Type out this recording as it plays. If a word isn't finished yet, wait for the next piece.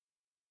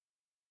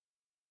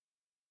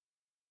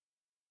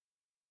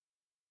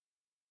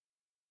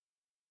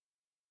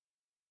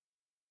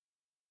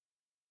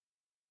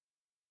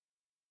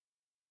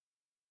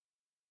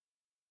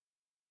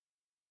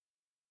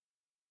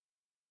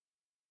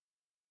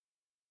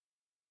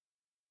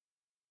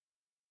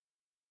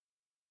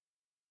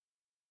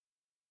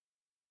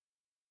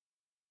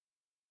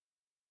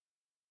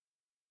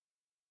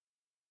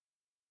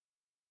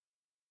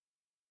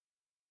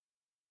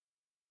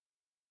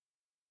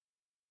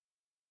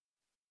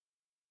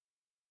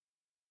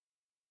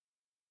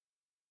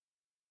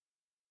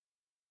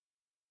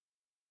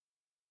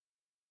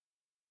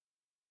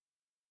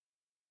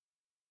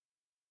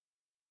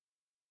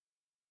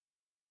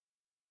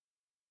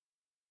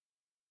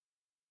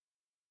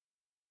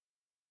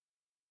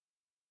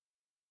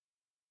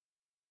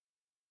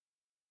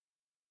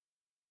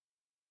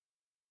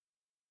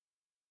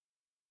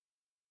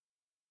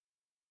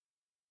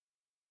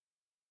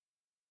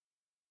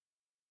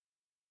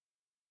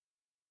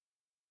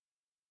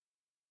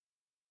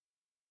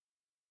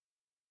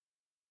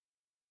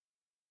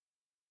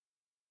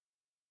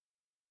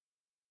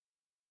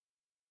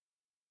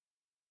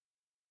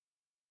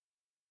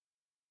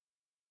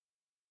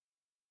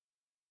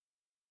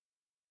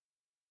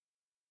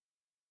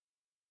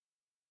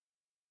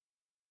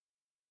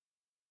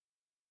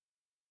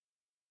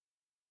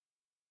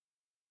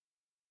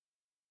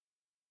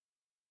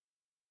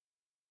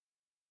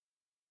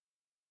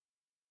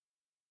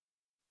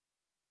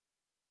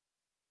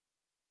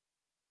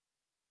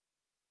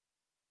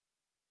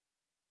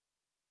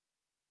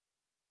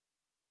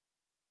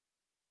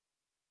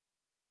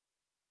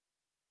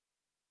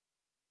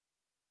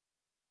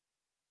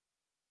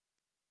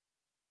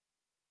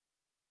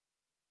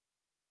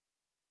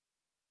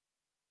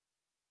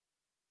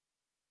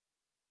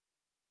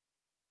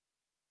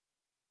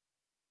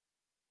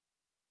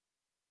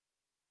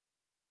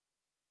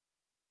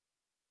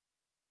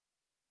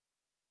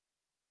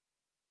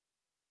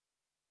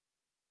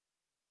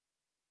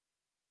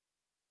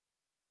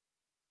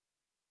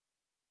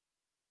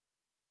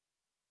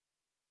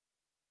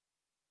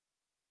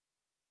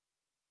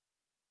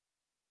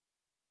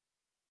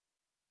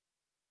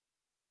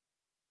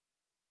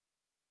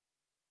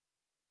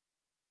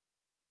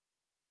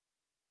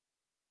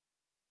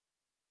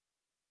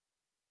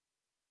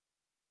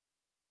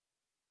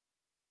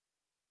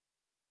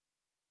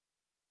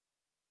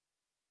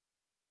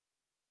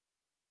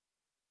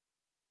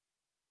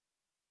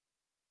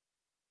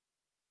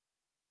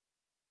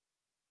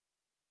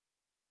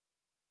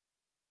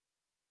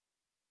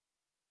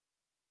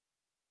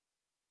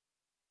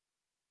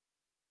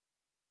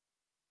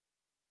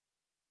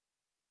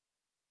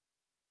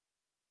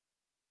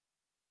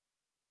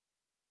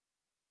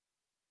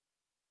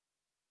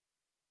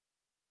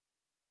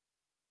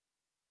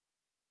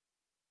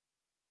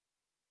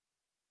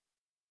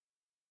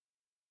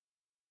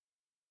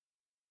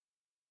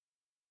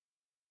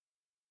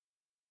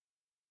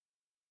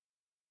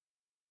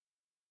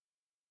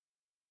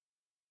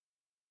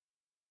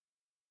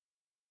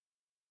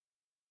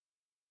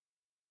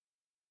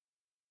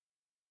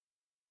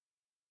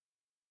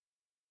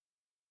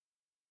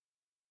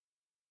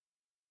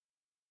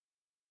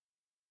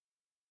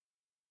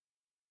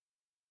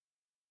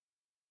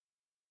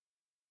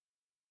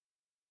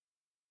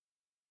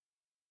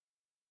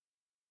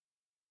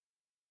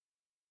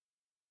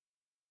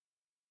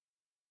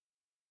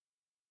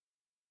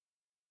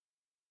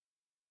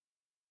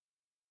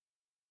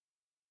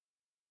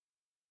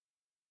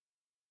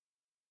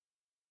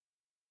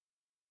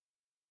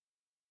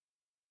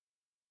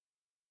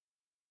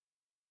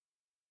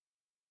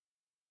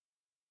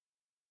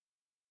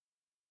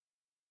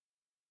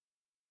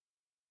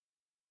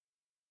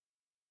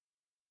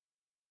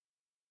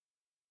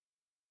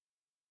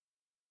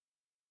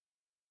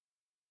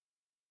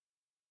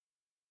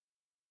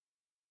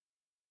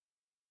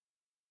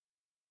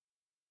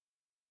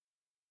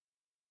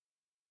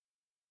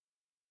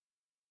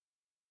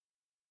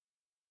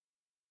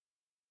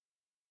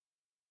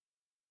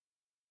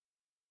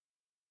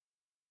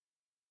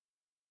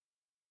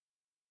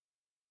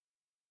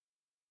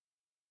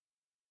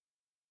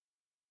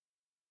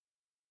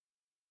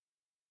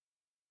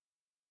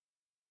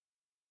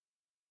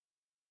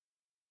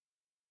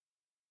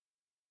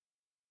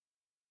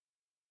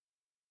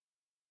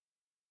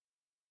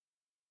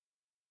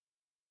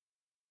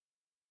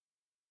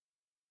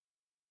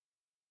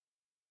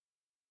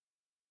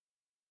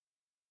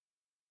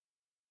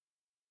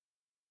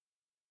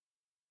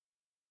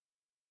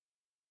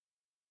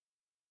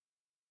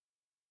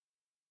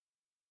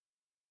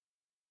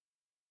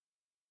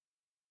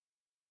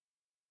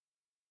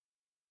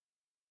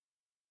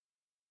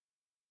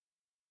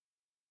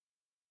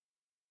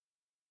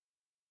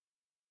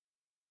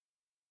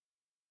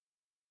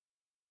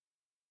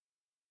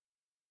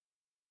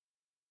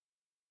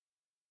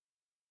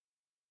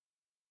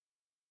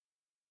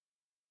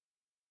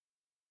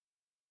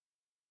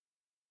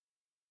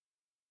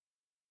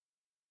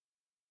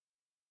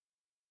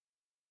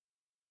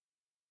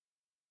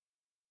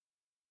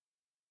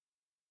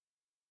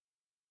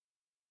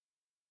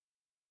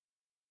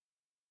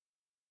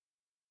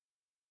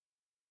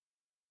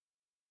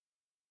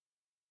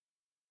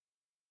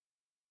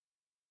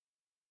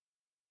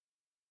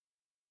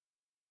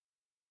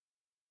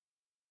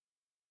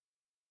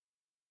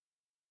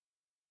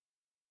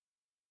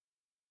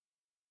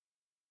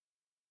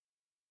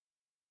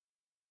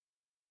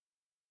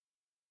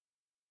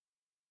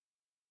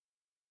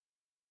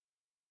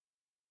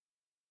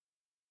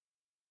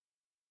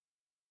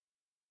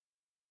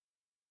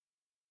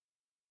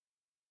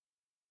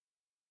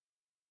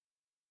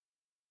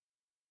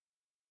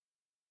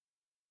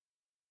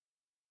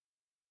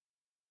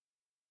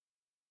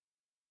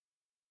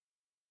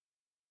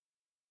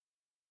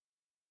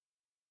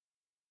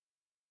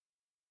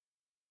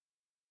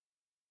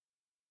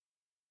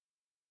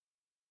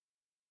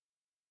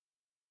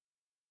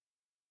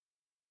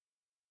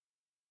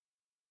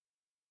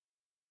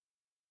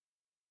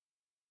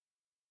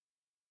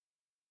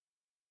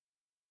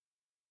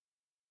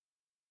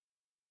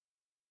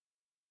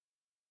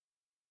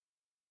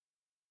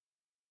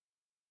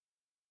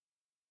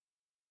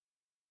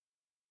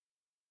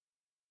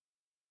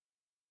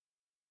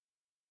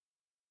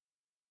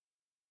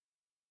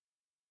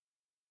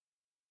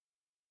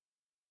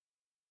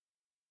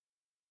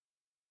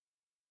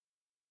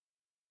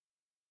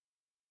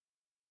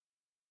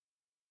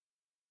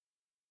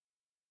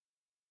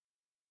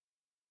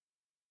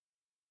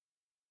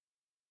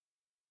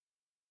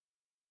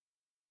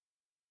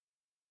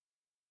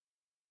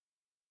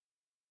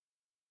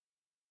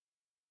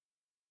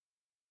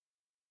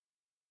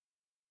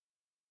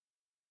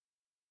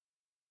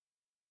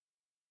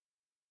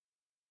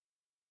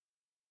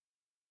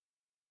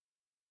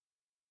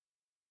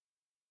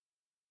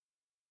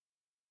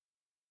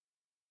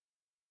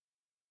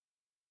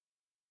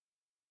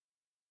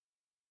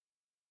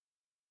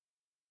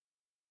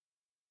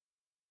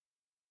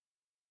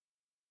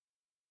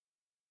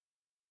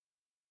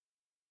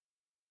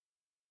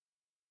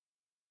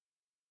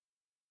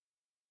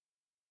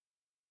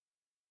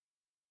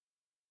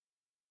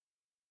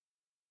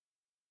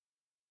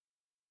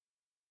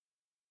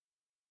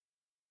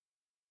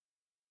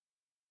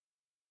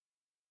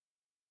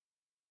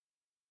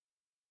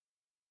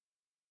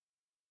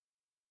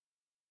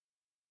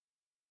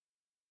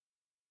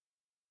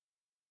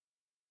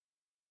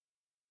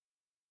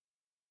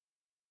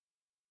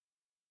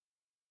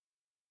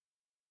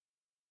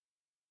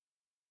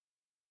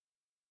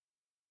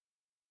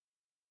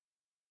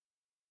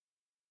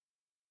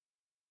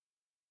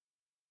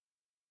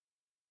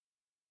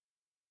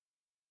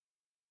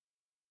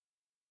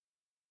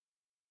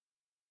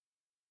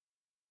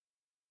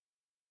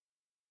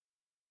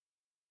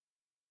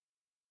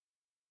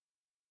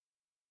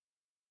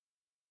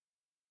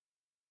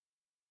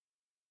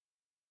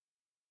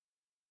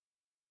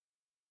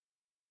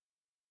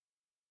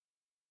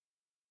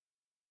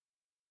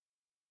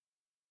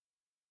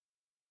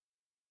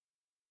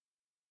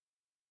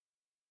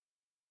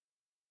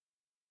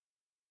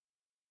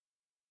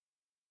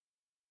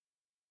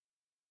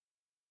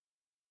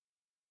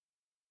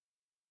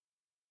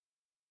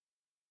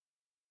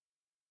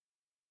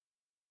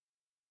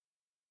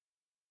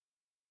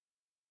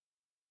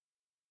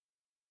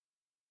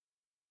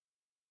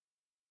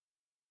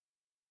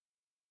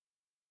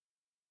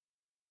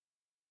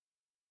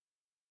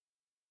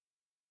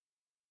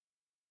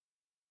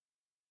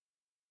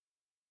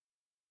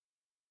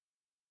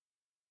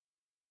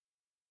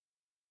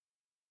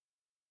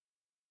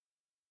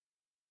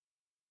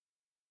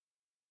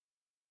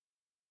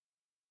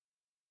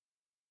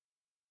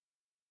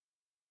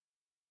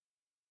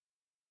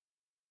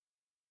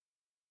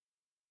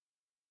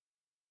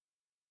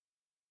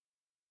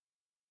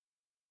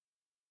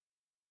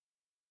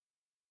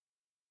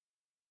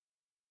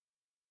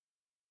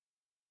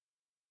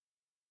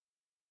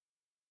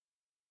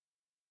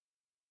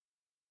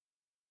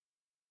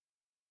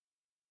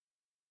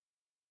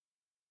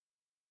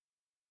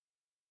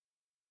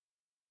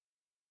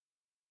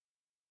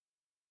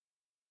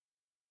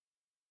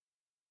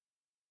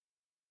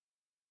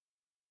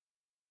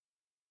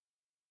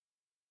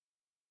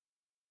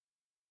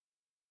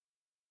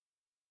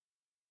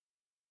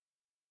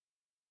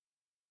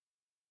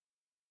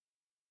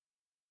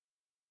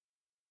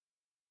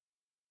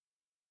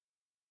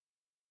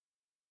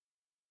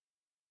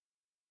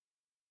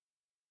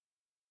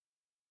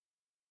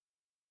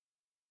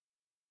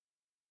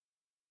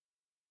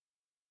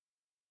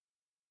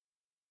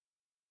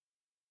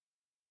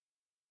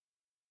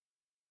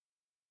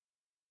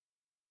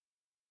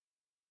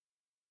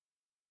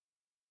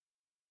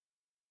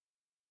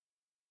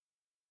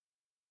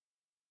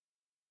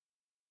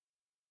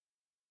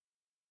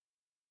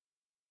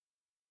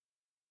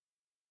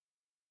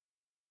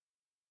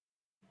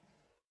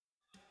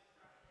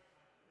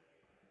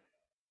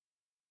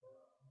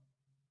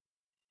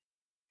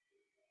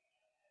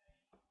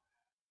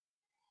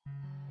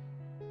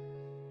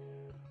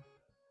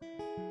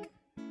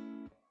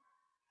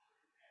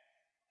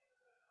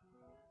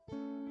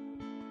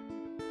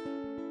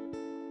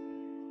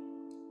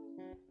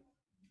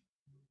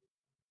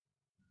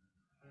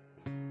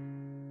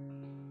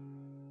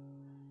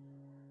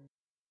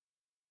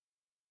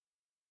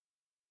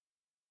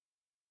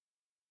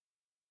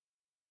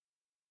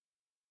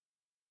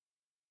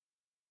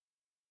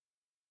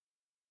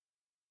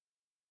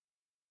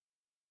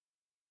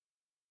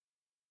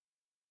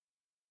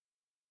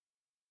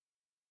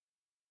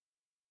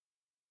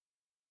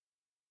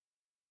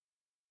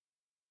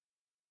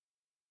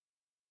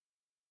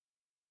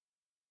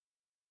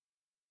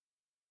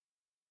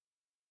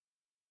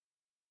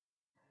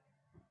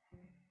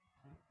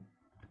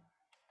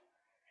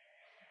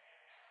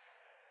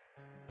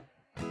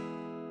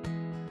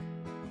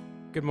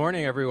Good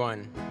morning,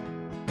 everyone.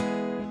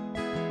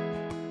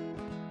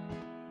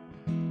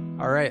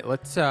 All right,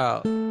 let's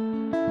start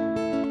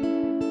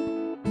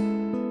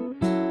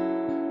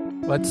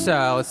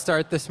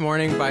this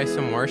morning by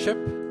some worship.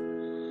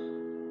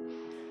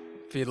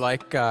 If you'd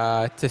like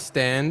to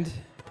stand,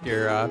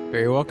 you're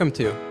very welcome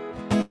to.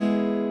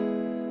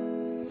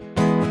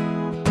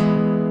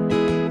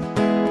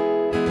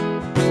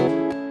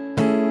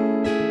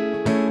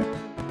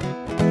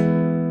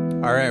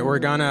 All right, we're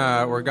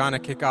gonna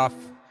kick off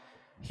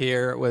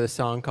here with a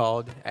song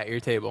called "At Your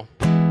Table."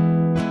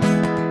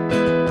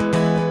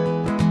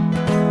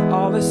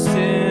 All the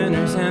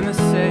sinners and the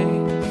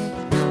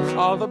saints,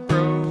 all the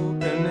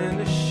broken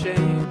and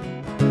ashamed,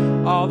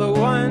 all the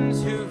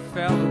ones who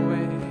fell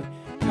away,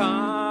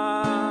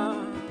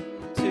 come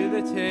to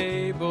the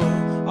table.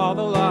 All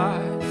the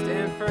lost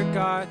and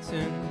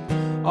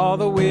forgotten, all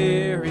the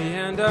weary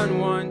and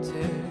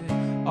unwanted,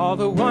 all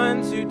the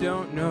ones who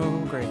don't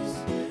know grace,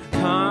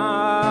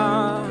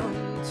 come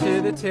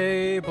to the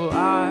table.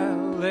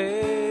 I'll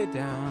lay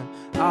down,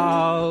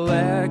 I'll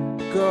let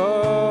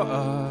go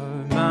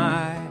of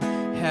my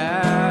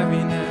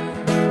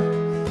heaviness.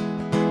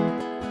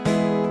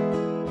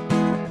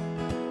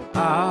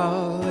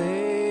 I'll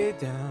lay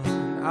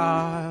down,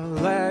 I'll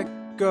let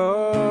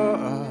go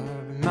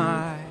of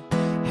my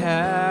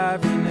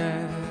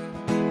heaviness.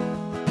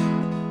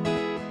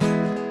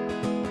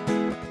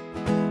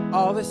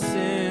 All the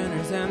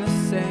sinners and the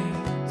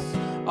saints,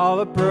 all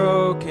the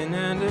broken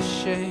and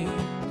ashamed,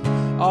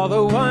 all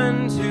the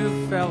ones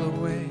who fell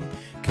away,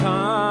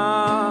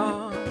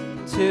 come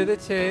to the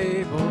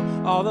table.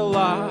 All the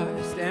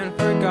lost and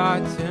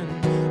forgotten,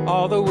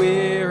 all the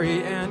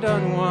weary and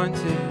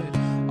unwanted,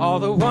 all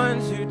the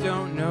ones who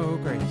don't know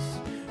grace,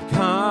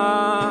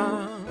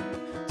 come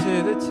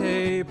to the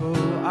table.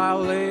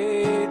 I'll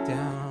lay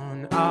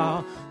down,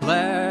 I'll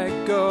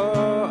let go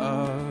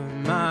of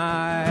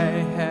my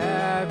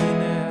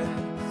heaviness.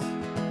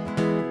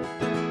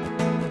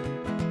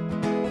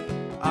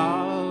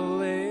 I'll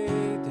lay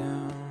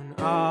down,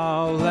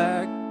 I'll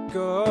let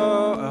go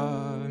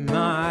of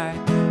my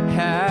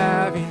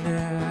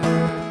heaviness.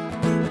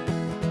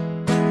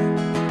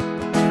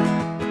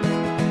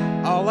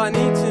 All I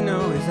need to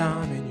know is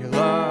I'm in your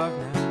love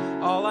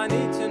now. All I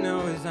need to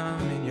know is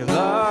I'm in your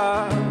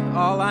love.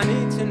 All I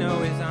need to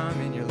know is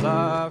I'm in your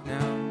love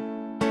now.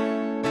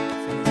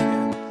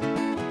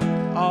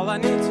 All I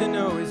need to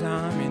know is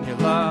I'm in your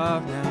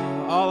love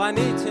now. All I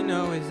need to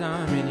know is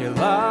I'm in your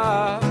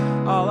love.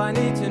 All I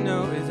need to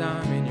know is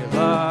I'm in your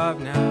love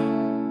now.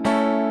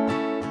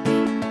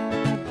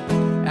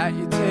 At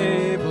your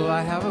table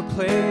I have a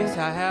place,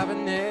 I have a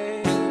name.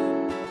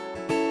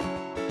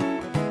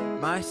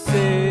 My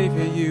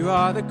Savior, you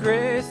are the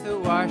grace that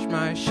washed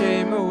my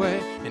shame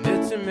away. And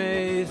it's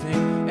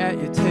amazing, at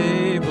your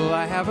table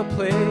I have a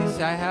place,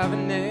 I have a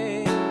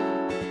name.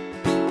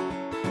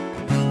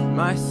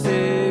 My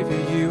Savior,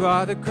 you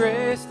are the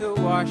grace that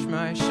washed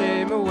my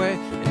shame away.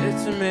 And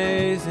it's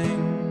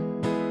amazing.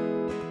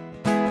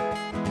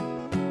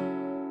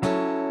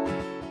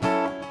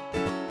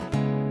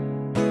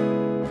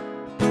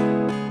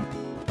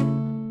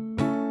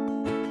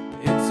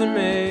 It's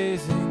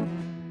amazing.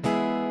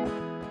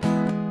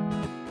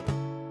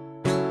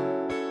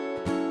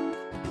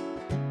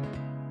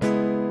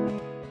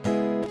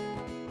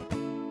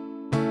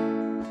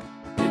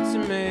 It's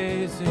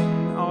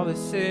amazing. All the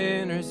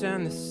sinners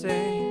and the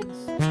saints,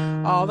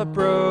 all the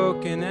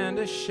broken and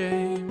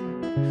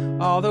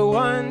ashamed, all the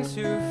ones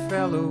who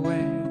fell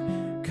away,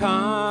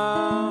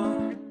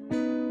 come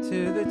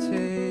to the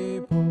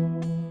table.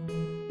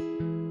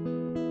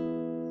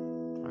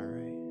 All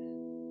right.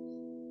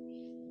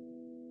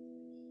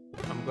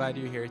 I'm glad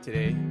you're here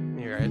today.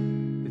 You're at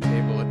the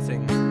table. Let's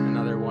sing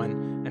another one,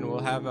 and we'll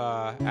have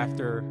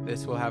after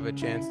this we'll have a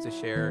chance to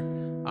share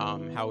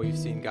how we've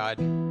seen God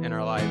in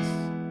our lives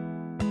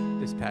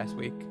this past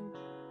week.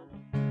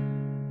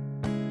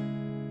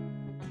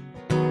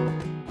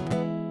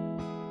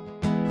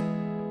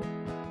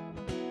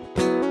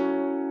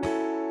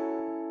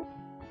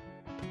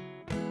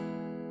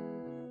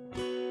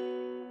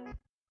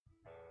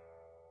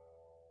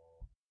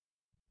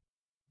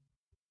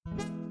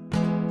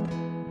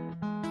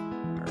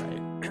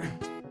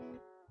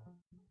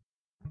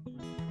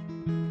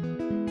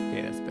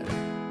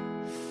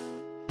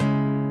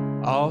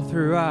 All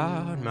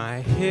throughout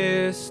my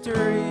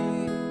history,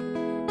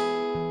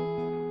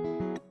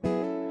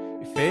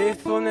 your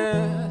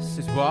faithfulness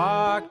has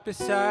walked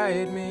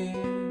beside me.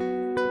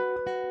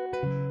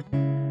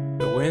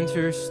 The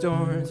winter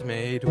storms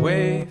made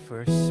way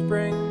for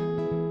spring.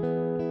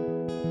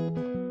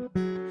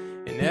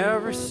 In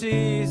every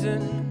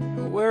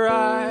season where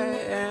I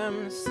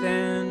am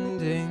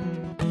standing,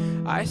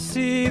 I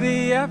see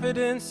the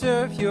evidence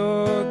of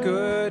your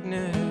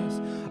goodness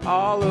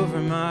all over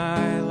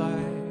my life.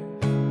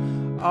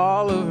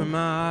 All over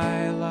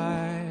my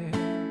life,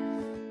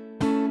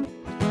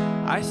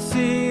 I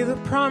see the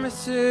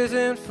promises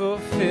and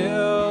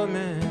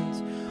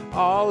fulfillment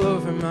all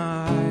over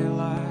my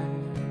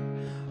life,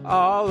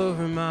 all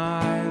over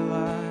my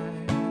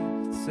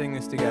life. sing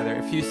this together.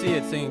 If you see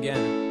it, sing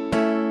again.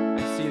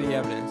 I see the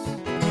evidence.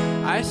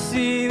 I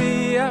see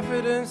the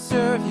evidence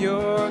of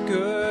your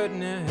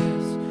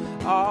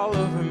goodness all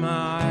over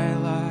my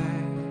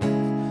life,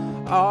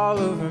 all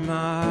over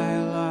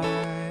my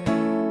life.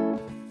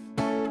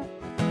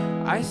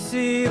 I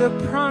see the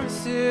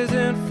promises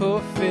and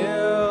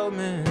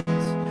fulfillment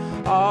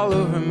all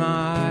over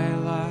my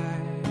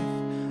life,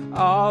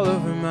 all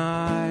over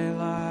my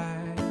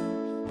life.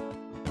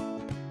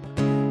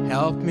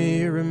 Help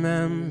me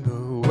remember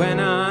when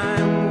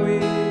I'm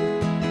weak.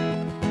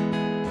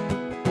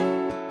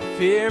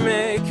 Fear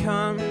may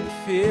come,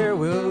 fear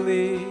will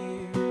leave.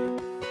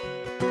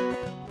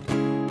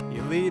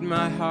 You lead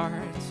my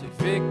heart to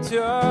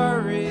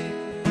victory.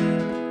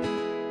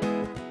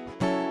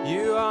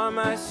 You are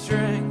my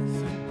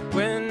strength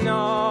when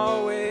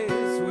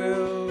always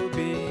will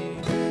be.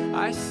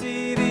 I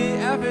see the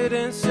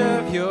evidence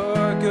of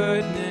your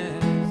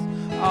goodness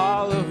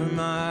all over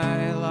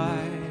my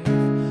life,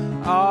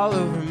 all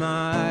over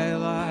my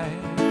life.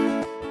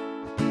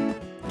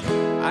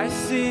 I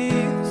see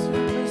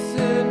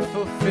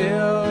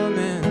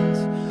fulfillment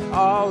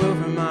all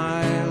over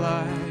my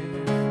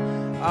life,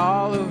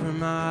 all over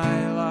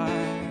my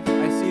life.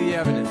 I see the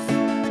evidence.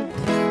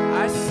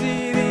 I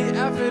see the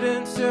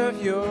evidence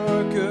of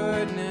your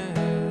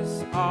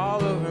goodness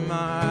all over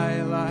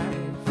my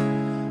life,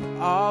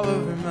 all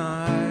over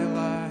my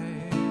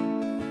life.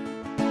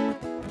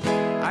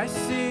 I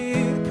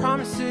see the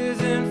promises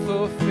and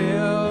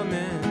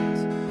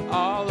fulfillment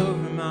all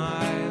over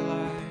my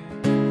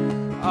life,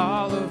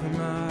 all over my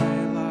life.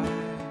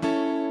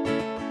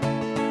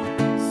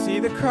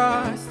 The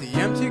cross, the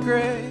empty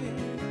grave,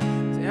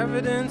 the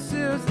evidence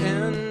is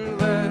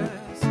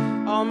endless.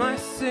 All my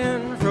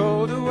sin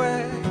rolled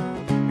away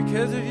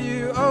because of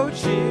you, oh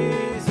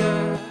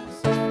Jesus.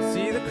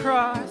 See the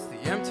cross, the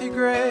empty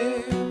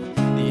grave,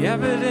 the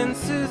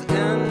evidence is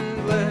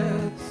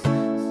endless.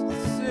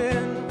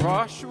 Sin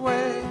washed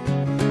away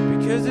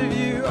because of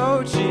you,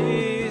 oh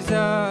Jesus.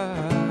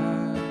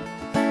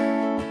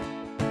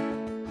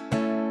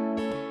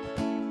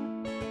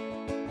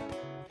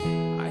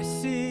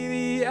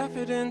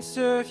 Evidence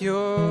of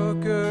your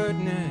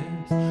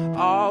goodness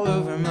all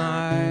over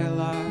my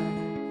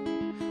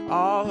life,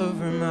 all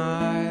over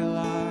my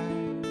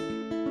life.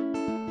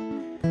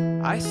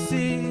 I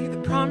see the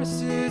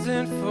promises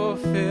and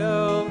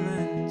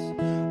fulfillment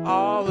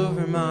all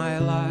over my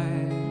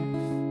life,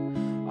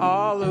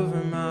 all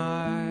over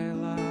my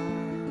life.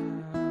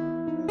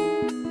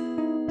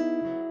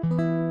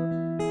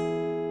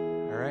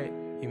 All right,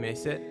 you may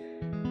sit.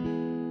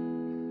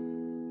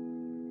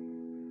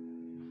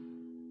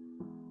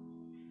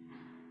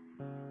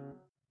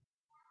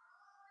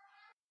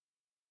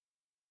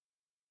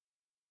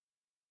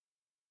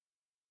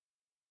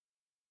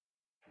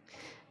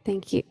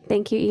 Thank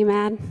you,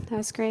 Emad. That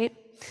was great.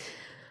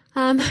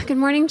 Good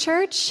morning,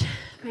 church.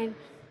 Good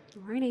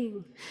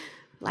morning.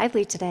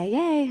 Lively today,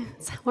 yay,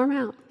 it's warm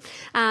out.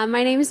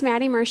 My name is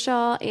Maddie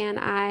Marshall, and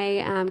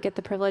I get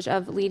the privilege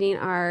of leading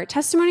our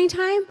testimony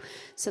time.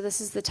 So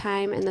this is the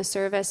time in the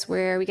service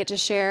where we get to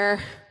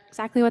share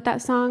exactly what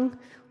that song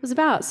was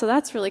about. So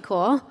that's really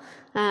cool,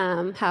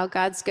 how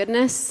God's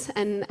goodness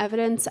and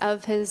evidence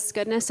of his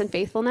goodness and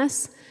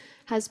faithfulness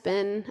has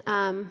been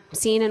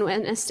seen and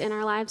witnessed in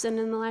our lives and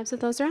in the lives of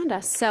those around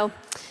us. So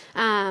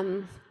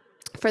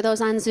for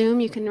those on Zoom,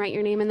 you can write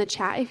your name in the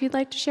chat if you'd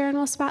like to share, and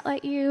we'll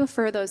spotlight you.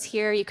 For those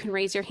here, you can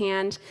raise your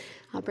hand.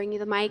 I'll bring you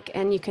the mic,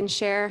 and you can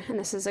share. And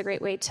this is a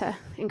great way to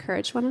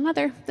encourage one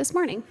another this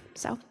morning.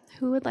 So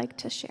who would like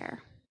to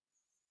share?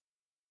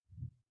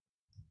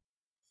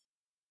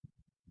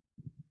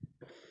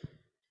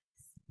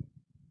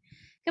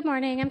 Good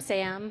morning, I'm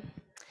Sam.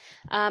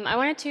 I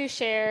wanted to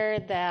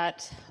share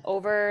that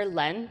over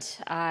Lent,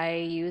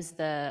 I used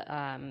the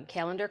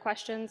calendar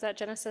questions that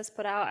Genesis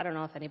put out. I don't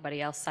know if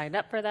anybody else signed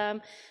up for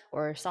them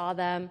or saw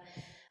them,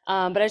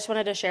 but I just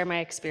wanted to share my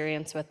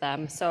experience with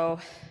them. So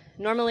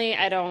normally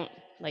I don't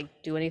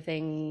do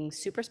anything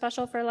super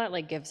special for Lent,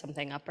 like give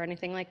something up or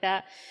anything like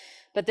that.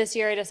 But this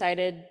year I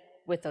decided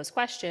with those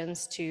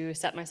questions to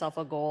set myself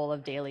a goal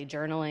of daily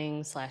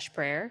journaling /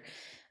 prayer.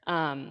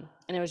 And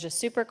it was just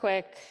super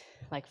quick,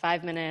 like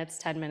 5 minutes,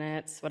 10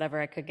 minutes,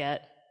 whatever I could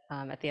get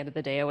at the end of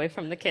the day away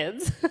from the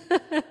kids.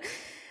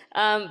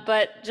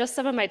 But just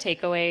some of my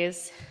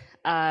takeaways,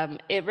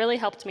 it really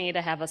helped me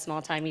to have a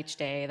small time each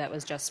day that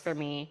was just for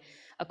me,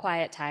 a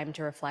quiet time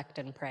to reflect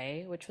and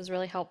pray, which was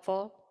really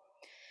helpful.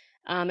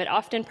 It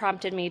often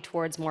prompted me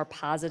towards more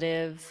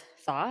positive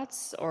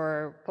thoughts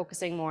or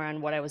focusing more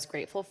on what I was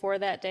grateful for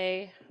that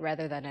day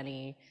rather than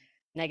any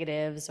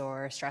negatives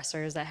or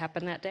stressors that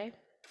happened that day.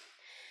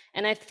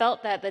 And I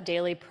felt that the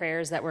daily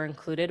prayers that were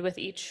included with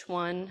each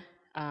one,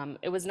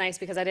 it was nice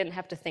because I didn't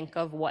have to think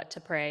of what to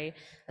pray,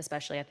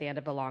 especially at the end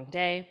of a long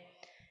day.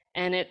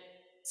 And it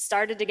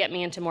started to get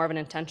me into more of an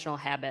intentional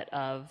habit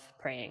of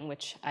praying,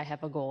 which I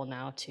have a goal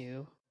now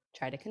to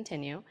try to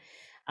continue.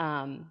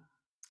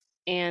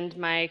 And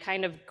my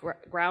kind of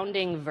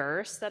grounding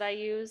verse that I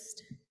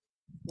used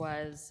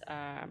was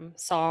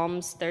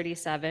Psalms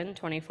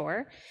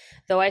 37:24.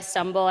 Though I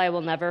stumble, I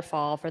will never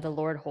fall, for the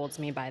Lord holds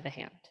me by the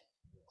hand.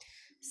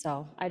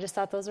 So I just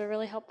thought those were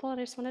really helpful, and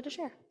I just wanted to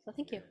share. So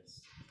thank you.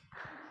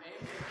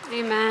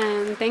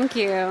 Amen. Thank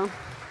you.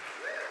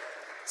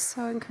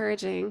 So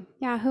encouraging.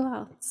 Yeah, who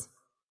else?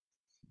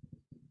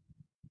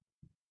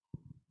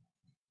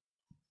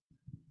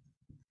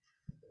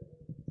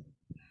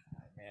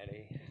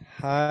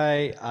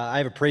 Hi, I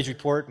have a praise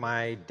report.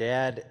 My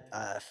dad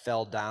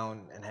fell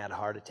down and had a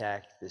heart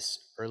attack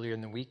earlier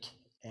in the week,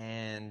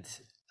 and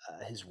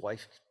his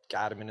wife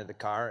got him into the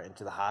car,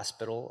 into the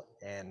hospital,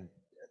 and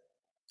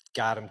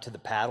got him to the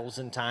paddles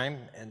in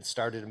time and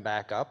started him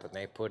back up, and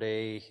they put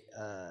a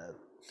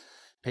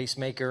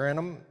pacemaker in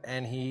him,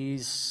 and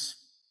he's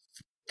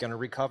gonna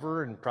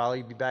recover and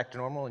probably be back to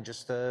normal in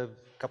just a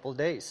couple of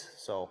days.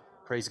 So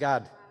praise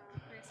God.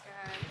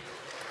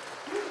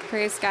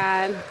 Praise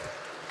God.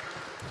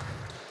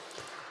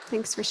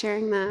 Thanks for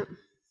sharing that.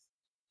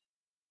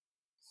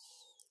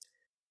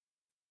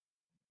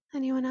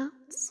 Anyone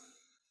else?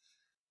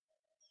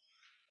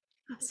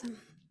 Awesome.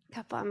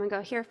 Couple. I'm going to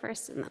go here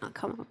first, and then I'll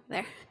come over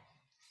there.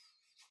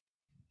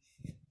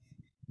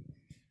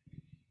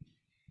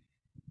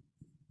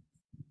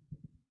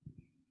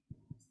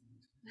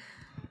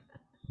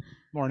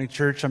 Morning,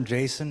 church. I'm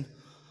Jason.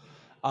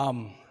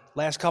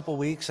 Last couple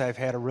weeks, I've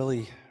had a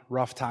really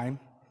rough time.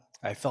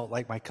 I felt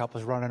like my cup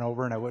was running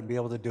over and I wouldn't be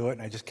able to do it,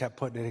 and I just kept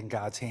putting it in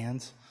God's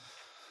hands.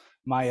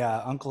 My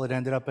uncle had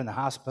ended up in the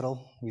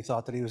hospital. We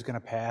thought that he was going to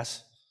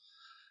pass.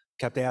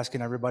 Kept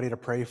asking everybody to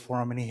pray for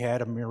him, and he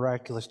had a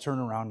miraculous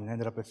turnaround and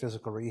ended up at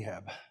physical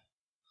rehab.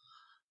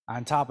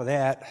 On top of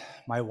that,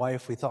 my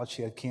wife, we thought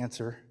she had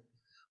cancer.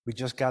 We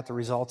just got the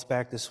results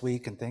back this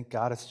week, and thank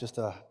God it's just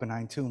a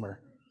benign tumor.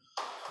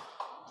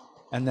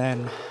 And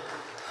then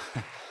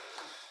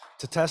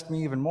to test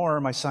me even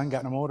more, my son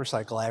got in a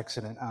motorcycle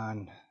accident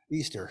on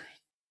Easter.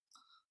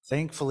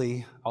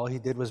 Thankfully, all he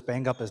did was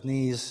bang up his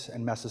knees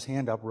and mess his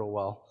hand up real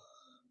well.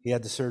 He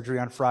had the surgery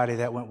on Friday.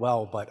 That went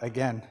well, but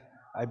again,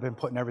 I've been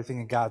putting everything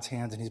in God's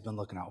hands, and he's been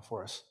looking out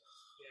for us.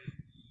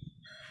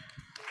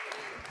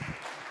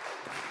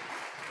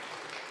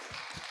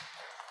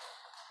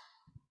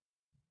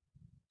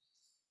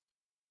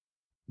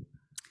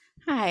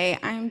 Hi,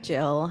 I'm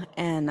Jill,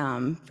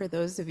 and for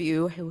those of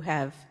you who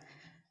have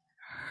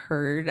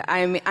heard,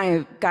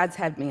 God's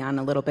had me on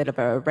a little bit of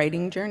a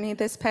writing journey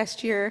this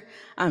past year,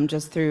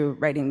 just through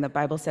writing the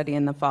Bible study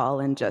in the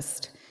fall and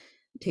just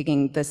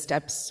taking the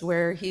steps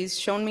where He's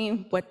shown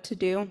me what to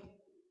do.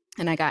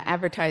 And I got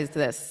advertised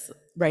this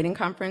writing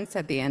conference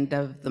at the end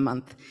of the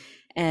month,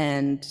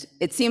 and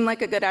it seemed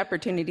like a good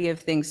opportunity of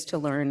things to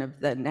learn, of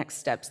the next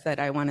steps that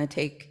I want to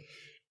take.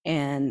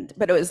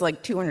 But it was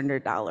like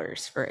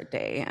 $200 for a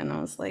day, and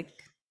I was like,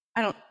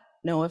 I don't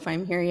know if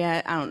I'm here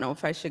yet. I don't know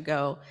if I should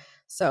go.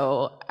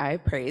 So I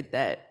prayed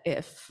that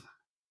if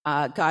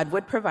God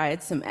would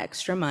provide some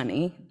extra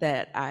money,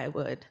 that I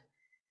would,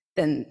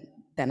 then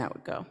I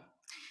would go.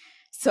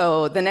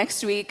 So the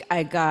next week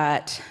I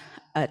got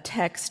a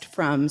text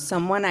from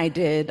someone I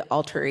did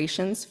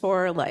alterations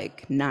for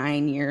like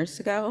 9 years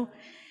ago,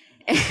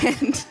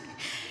 and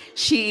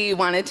she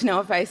wanted to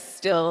know if I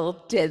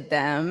still did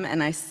them,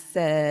 and I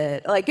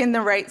said, like, in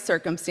the right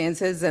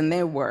circumstances, and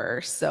they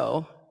were.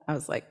 So I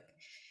was like,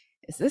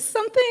 is this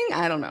something?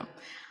 I don't know.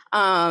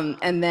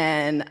 And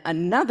then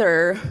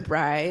another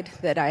bride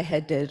that I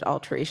had did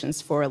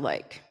alterations for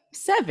like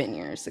 7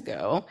 years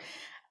ago,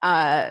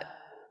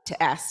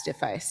 to ask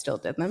if I still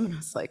did them, and I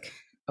was like,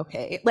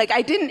 okay. Like,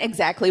 I didn't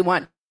exactly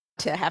want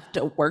to have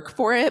to work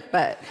for it,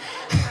 but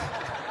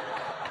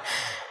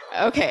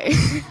okay.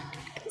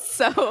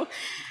 So,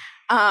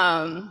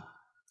 and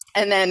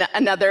then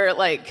another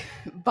like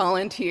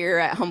volunteer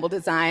at Humble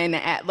Design,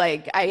 at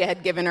like, I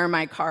had given her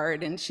my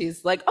card, and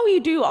she's like, oh,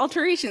 you do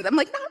alterations? I'm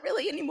like, not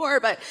really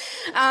anymore, but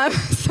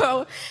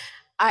so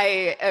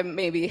I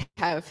maybe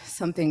have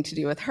something to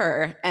do with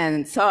her.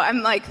 And so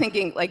I'm like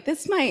thinking, like,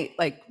 this might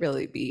like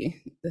really be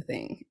the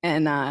thing.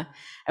 And I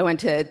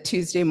went to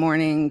Tuesday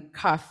morning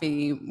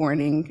coffee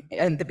morning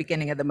at the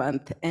beginning of the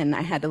month, and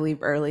I had to leave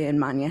early, and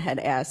Manya had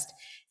asked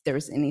if there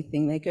was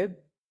anything they could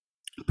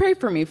pray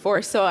for me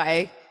for. So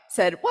I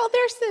said, well,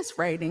 there's this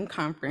writing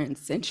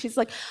conference. And she's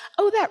like,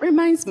 oh, that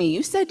reminds me,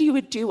 you said you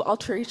would do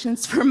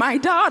alterations for my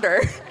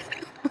daughter.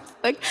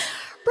 Like,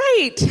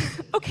 right,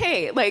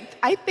 okay, like,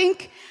 I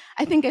think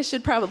I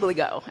should probably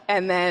go.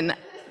 And then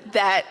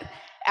that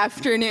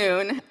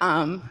afternoon,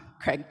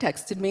 Craig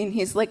texted me, and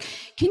he's like,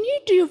 can you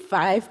do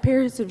 5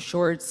 pairs of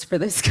shorts for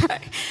this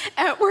guy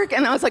at work?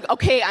 And I was like,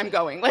 okay, I'm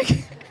going. Like,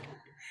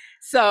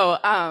 so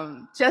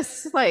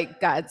just like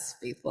God's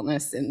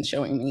faithfulness in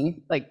showing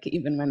me, like,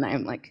 even when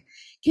I'm like,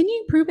 can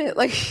you prove it?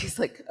 Like, he's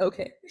like,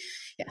 okay,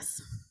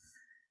 yes.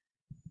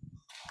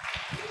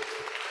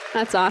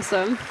 That's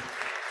awesome.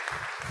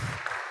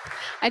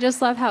 I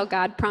just love how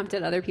God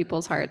prompted other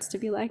people's hearts to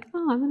be like,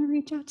 oh, I'm going to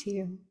reach out to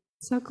you.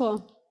 So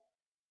cool.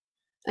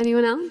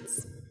 Anyone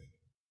else?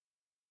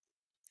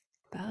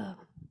 Bo.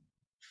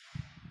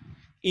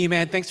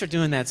 E-Man, thanks for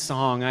doing that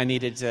song. I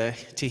needed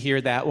to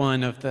hear that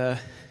one of the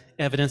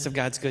evidence of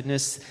God's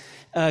goodness.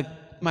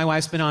 My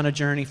wife's been on a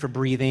journey for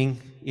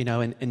breathing,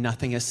 and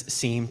nothing has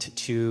seemed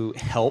to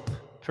help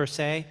per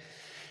se.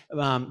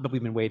 But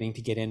we've been waiting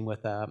to get in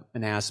with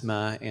an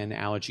asthma and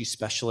allergy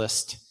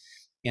specialist.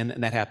 And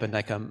that happened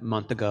like a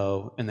month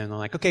ago. And then they're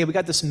like, okay, we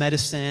got this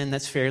medicine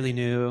that's fairly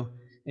new.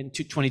 In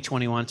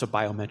 2021, it's a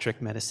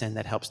biometric medicine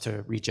that helps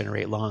to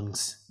regenerate lung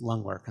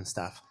work and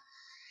stuff.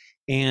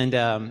 And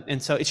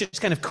so it's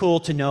just kind of cool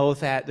to know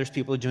that there's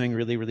people doing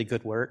really, really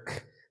good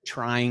work,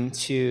 trying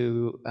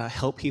to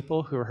help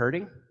people who are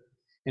hurting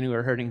and who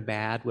are hurting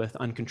bad with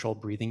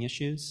uncontrolled breathing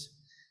issues.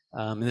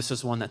 And this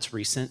is one that's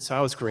recent, so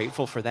I was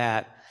grateful for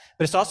that.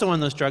 But it's also one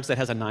of those drugs that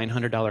has a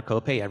 $900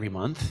 copay every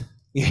month.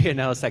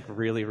 It's like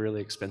really,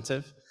 really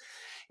expensive.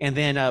 And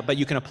then, but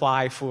you can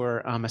apply for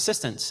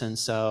assistance. And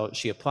so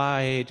she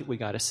applied, we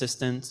got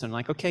assistance, and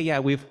like, okay, yeah,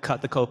 we've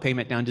cut the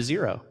copayment down to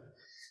zero.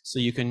 So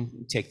you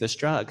can take this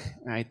drug,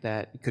 right,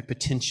 that could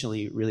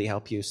potentially really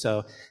help you.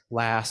 So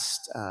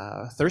last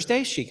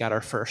Thursday, she got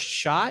her first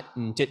shot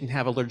and didn't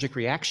have allergic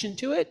reaction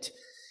to it.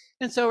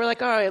 And so we're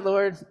like, all right,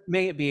 Lord,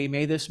 may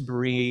this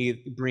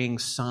bring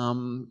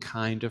some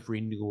kind of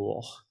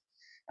renewal,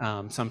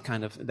 some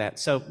kind of that.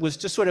 So it was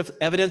just sort of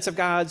evidence of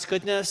God's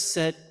goodness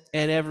at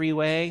every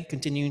way,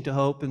 continuing to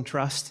hope and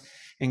trust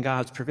in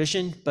God's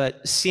provision,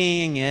 but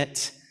seeing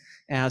it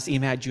as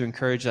Emad, you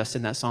encouraged us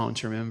in that song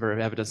to remember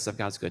evidence of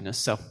God's goodness.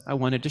 So I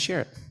wanted to share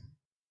it.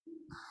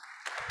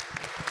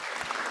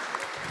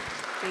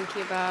 Thank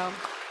you, Bo.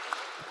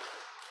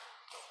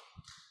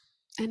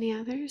 Any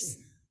others?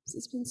 This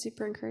has been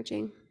super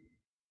encouraging.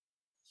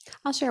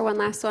 I'll share one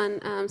last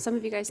one. Some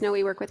of you guys know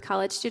we work with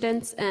college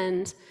students,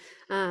 and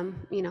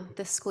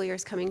this school year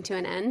is coming to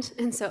an end.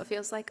 And so it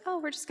feels like, oh,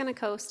 we're just going to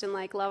coast and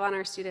like love on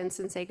our students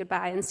and say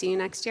goodbye and see you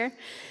next year.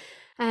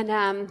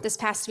 And this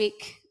past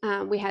week,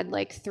 we had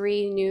like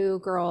 3 new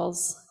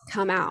girls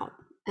come out,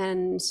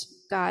 and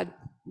God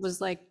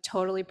was like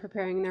totally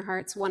preparing their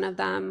hearts. One of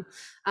them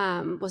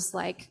was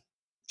like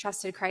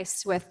trusted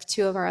Christ with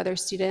 2 of our other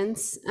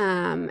students,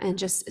 and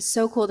just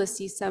so cool to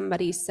see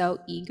somebody so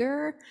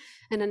eager.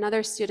 And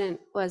another student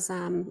was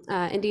an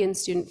Indian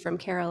student from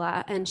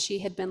Kerala, and she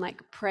had been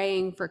like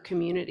praying for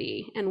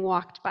community and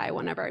walked by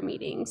one of our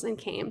meetings and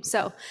came.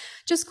 So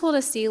just cool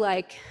to see,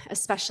 like,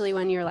 especially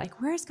when you're like,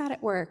 where's God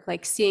at work?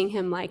 Like seeing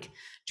him like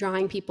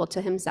drawing people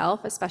to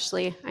himself,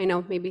 especially, I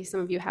know maybe some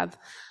of you have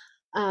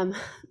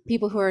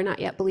people who are not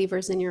yet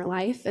believers in your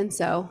life. And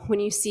so when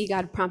you see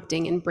God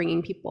prompting and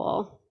bringing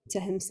people to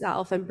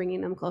himself and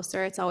bringing them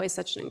closer, it's always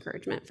such an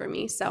encouragement for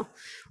me. So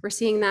we're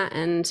seeing that,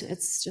 and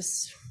it's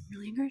just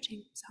really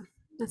encouraging. So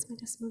that's my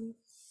testimony.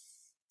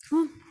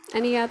 Cool.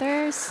 Any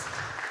others?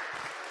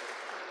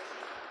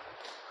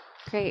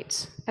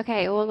 Great.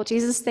 Okay. Well,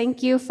 Jesus,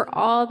 thank you for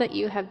all that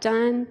you have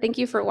done. Thank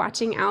you for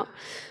watching out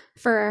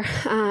for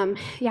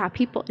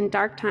people in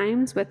dark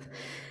times with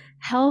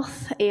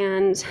health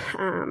and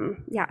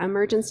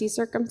emergency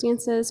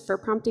circumstances, for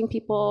prompting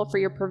people, for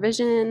your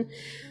provision,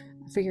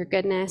 for your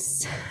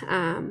goodness.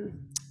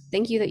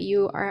 Thank you that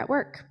you are at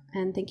work,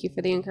 and thank you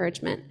for the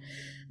encouragement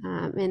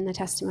in the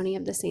testimony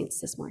of the saints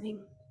this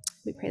morning.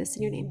 We pray this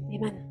in your name.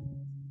 Amen.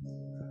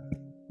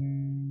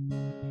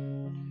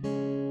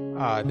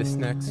 This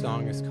next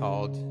song is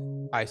called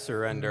I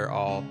Surrender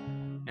All,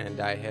 and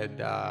I had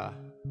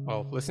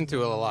listened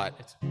to it a lot.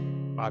 It's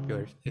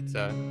popular. It's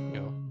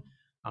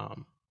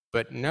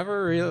but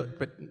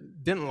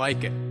didn't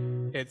like it.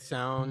 It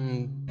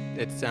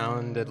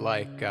sounded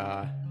like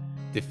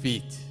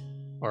defeat,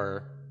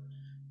 or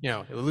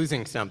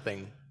losing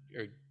something,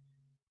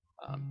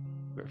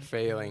 or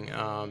failing,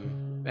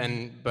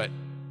 but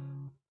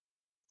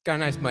got a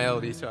nice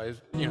melody, so I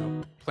was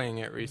playing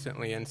it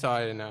recently and saw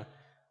it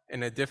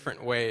in a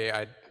different way.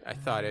 I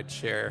thought I'd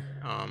share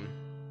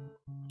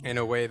in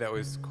a way that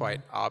was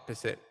quite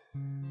opposite,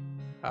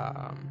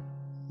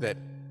 that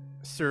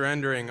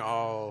surrendering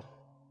all,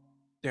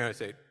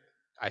 say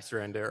I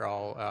surrender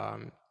all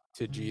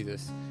to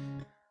Jesus,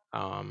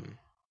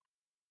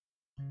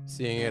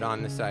 seeing it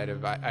on the side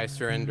of I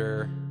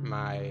surrender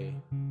my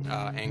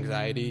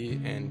anxiety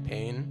and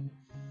pain,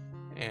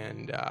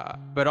 and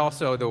but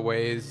also the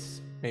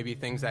ways, maybe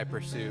things I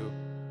pursue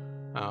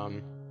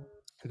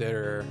that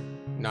are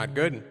not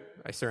good.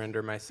 I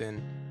surrender my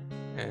sin,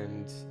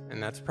 and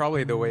that's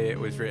probably the way it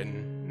was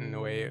written and the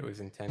way it was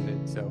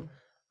intended. So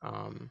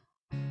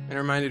it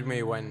reminded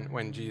me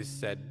when Jesus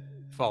said,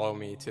 follow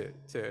me,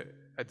 to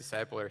a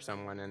disciple or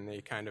someone, and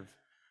they kind of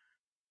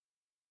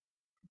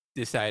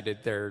decided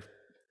they're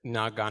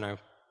not gonna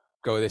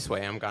go this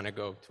way. I'm gonna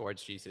go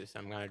towards Jesus.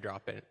 I'm gonna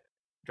drop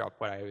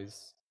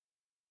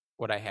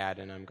what I had,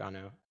 and I'm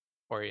gonna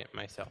orient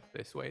myself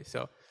this way.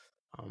 So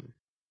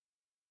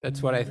that's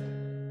how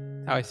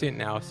I see it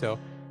now. So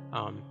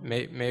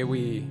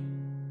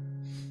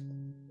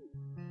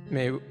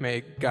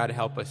may God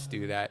help us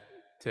do that,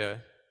 to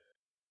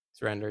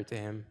surrender to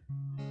him.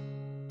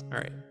 All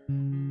right.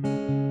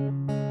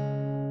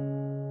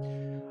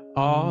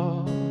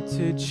 All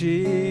to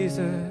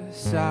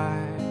Jesus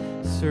I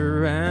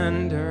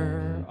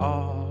surrender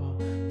all.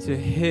 To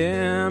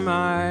him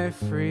I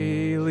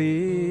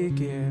freely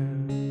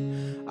give.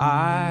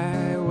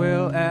 I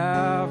will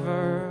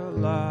ever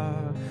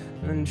love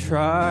and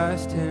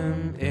trust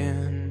him,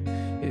 in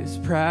his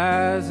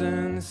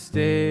presence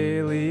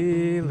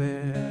daily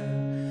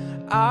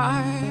live.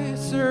 I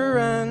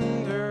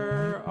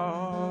surrender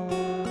all.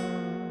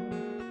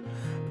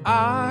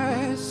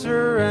 I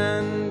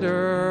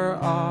surrender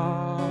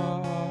all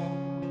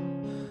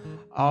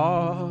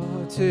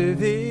to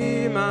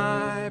thee,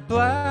 my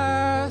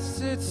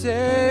blessed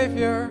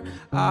Savior.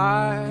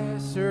 I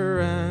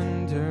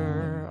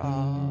surrender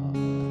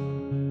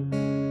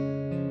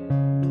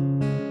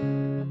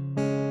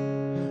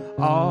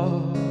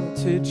all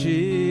to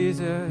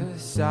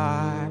Jesus.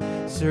 I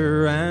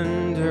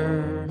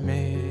surrender.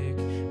 Make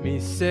me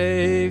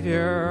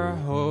Savior,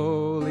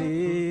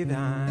 wholly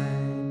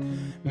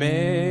thine.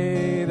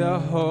 May the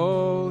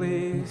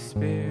Holy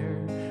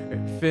Spirit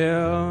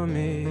fill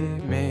me.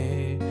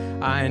 May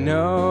I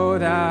know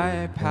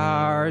thy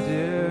power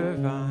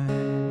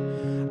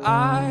divine.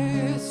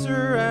 I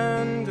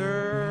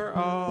surrender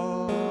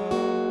all.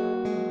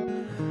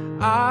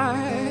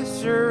 I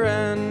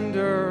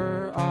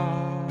surrender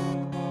all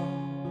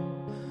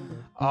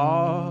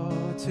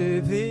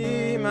to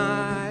thee,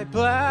 my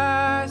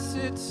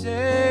blessed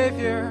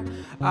Savior.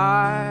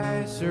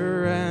 I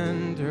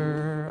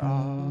surrender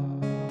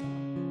all.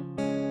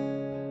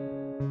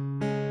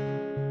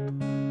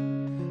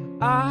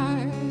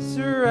 I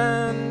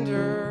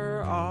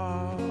surrender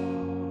all.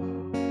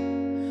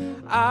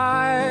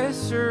 I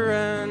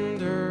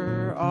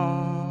surrender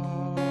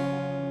all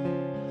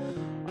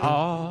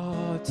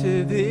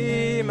to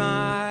thee,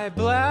 my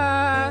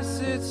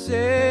blessed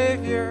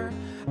Savior.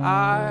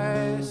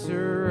 I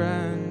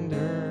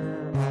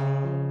surrender all.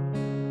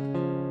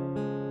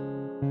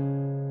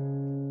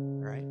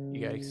 All right,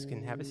 you guys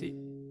can have a seat.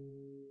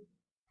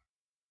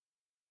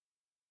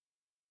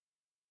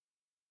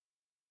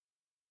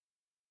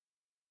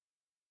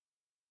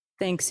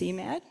 Thanks,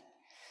 EMAD.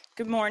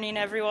 Good morning,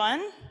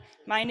 everyone.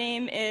 My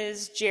name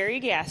is Jerry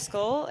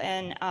Gaskell,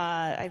 and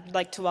I'd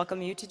like to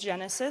welcome you to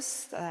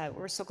Genesis.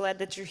 We're so glad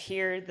that you're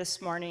here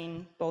this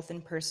morning, both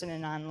in person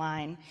and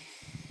online.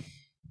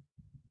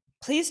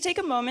 Please take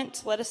a moment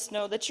to let us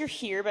know that you're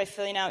here by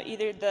filling out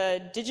either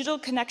the digital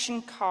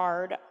connection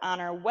card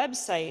on our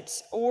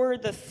website or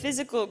the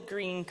physical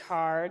green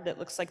card that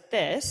looks like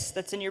this,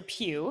 that's in your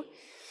pew.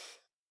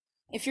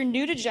 If you're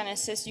new to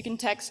Genesis, you can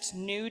text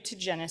 "new to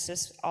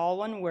Genesis," all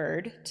one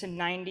word, to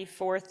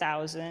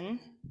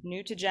 94,000,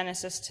 new to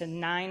Genesis to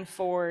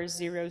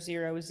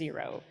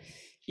 94000.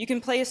 You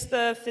can place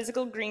the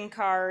physical green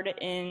card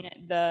in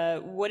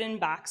the wooden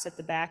box at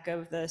the back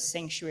of the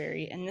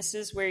sanctuary, and this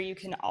is where you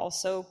can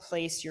also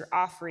place your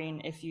offering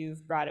if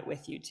you've brought it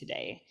with you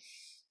today.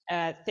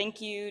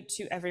 Thank you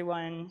to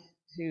everyone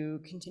who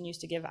continues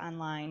to give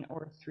online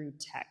or through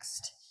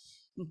text.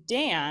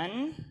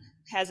 Dan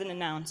has an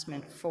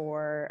announcement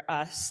for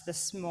us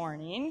this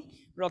morning,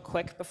 real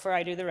quick before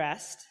I do the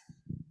rest.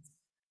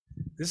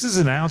 This is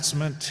an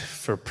announcement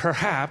for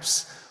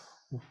perhaps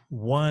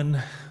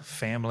one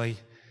family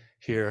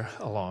here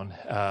alone.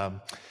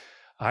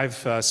 I've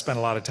spent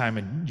a lot of time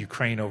in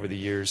Ukraine over the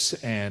years,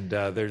 and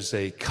there's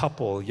a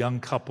young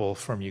couple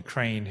from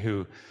Ukraine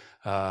who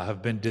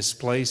have been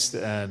displaced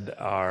and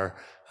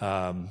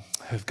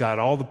have got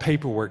all the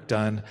paperwork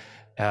done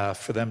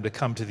for them to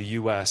come to the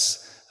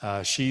U.S.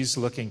 She's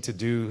looking to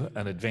do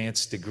an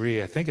advanced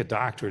degree, I think a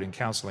doctorate in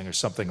counseling or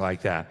something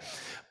like that.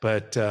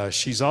 But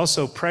she's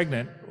also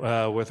pregnant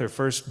with her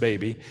first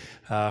baby.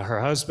 Her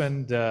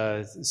husband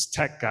is a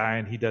tech guy,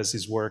 and he does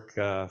his work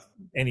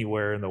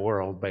anywhere in the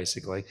world,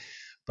 basically.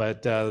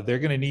 But they're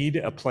going to need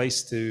a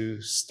place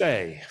to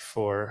stay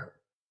for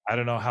I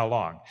don't know how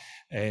long.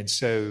 And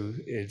so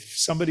if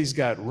somebody's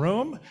got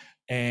room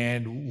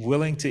and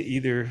willing to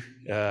either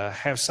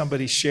have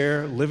somebody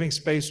share living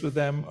space with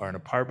them or an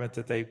apartment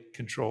that they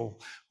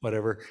control,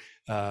 whatever,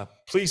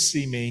 please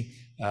see me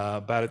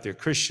about it. They're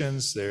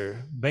Christians,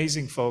 they're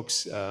amazing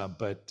folks,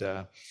 but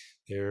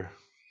they're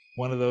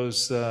one of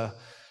those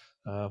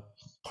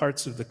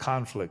parts of the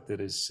conflict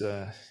that is,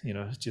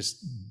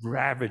 just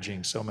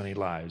ravaging so many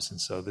lives. And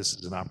so this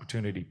is an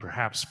opportunity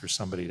perhaps for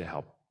somebody to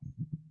help.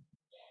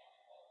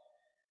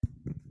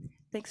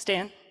 Thanks,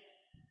 Dan.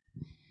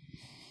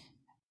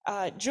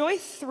 Joy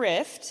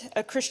Thrift,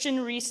 a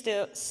Christian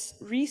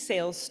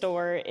resale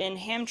store in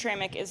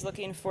Hamtramck, is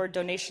looking for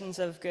donations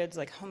of goods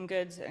like home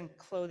goods and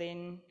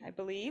clothing, I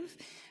believe.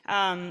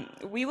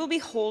 We will be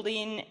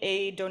holding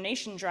a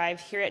donation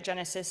drive here at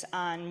Genesis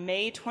on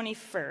May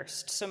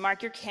 21st, so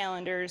mark your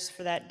calendars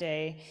for that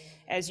day.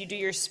 As you do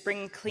your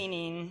spring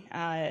cleaning,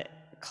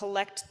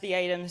 collect the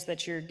items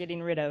that you're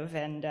getting rid of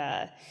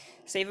and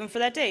save them for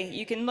that day.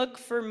 You can look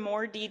for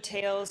more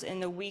details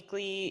in the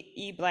weekly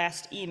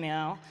e-blast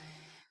email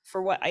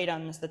for what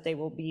items that they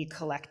will be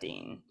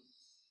collecting.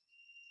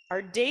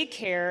 Our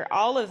daycare,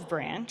 Olive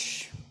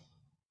Branch,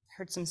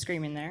 heard some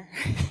screaming there.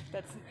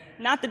 That's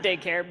not the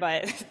daycare,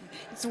 but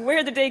it's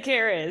where the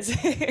daycare is.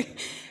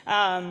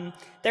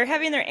 They're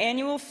having their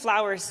annual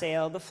flower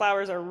sale. The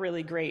flowers are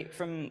really great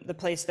from the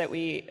place that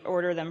we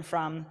order them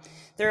from.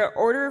 There are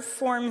order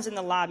forms in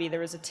the lobby. There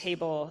was a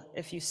table,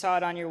 if you saw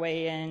it on your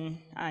way in,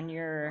 on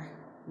your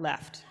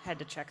left. Had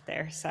to check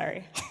there,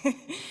 sorry.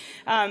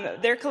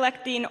 They're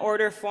collecting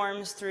order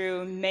forms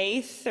through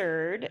May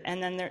 3rd,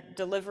 and then their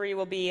delivery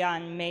will be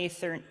on May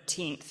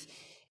 13th.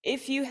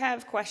 If you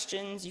have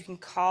questions, you can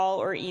call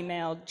or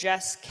email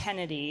Jess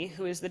Kennedy,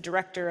 who is the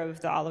director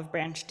of the Olive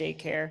Branch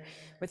Daycare,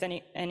 with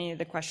any of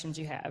the questions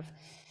you have.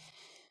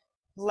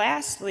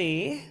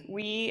 Lastly,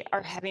 we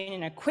are having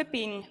an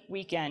equipping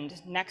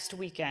weekend next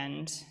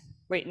weekend.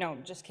 Wait, no,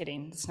 just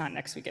kidding. It's not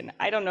next weekend.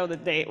 I don't know the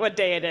date, what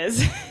day it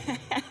is.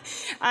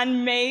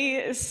 On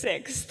May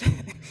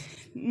 6th,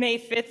 May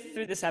 5th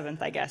through the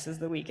 7th, I guess, is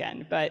the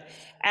weekend. But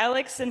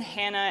Alex and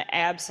Hannah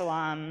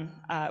Absalom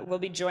will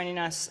be joining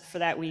us for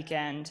that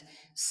weekend.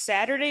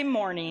 Saturday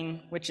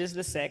morning, which is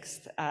the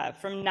 6th,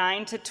 from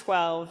 9 to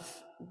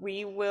 12,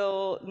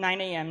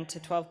 9 a.m. to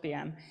 12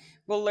 p.m.,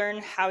 we'll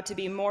learn how to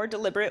be more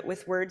deliberate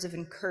with words of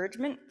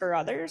encouragement for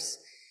others.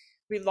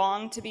 We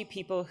long to be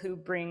people who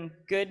bring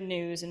good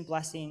news and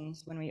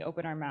blessings when we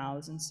open our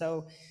mouths. And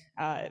so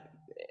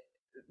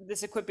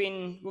this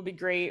equipping will be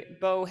great.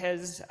 Bo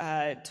has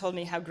told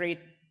me how great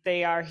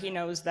they are. He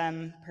knows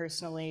them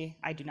personally.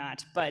 I do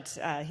not. But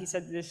he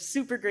said they're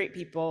super great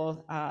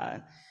people,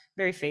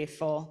 very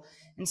faithful.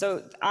 And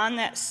so on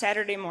that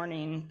Saturday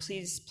morning,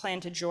 please plan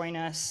to join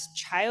us.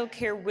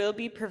 Childcare will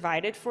be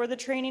provided for the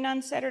training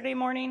on Saturday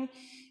morning,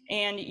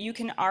 and you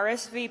can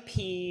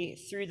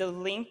RSVP through the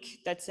link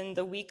that's in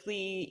the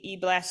weekly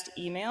eBlast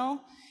email,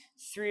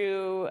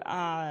 through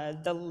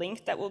the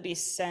link that will be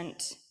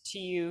sent to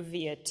you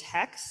via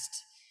text,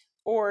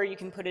 or you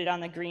can put it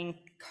on the green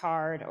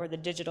card or the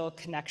digital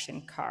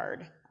connection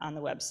card on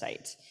the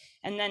website.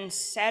 And then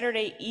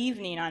Saturday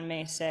evening on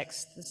May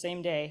 6th, the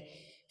same day,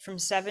 from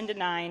 7 to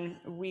 9,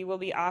 we will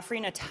be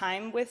offering a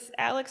time with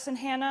Alex and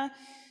Hannah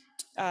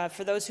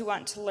for those who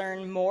want to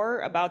learn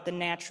more about the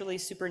naturally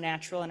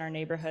supernatural in our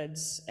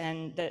neighborhoods.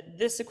 And that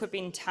this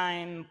equipping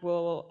time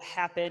will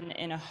happen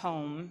in a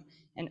home,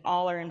 and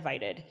all are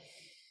invited.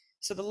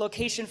 So the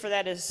location for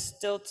that is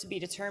still to be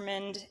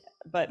determined,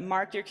 but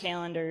mark your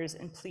calendars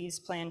and please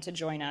plan to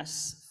join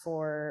us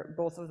for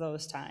both of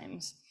those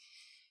times.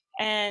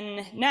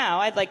 And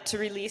now I'd like to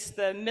release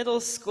the middle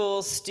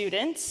school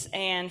students.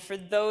 And for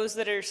those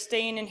that are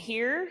staying in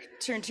here,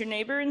 turn to your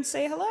neighbor and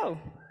say hello.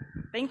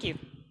 Thank you.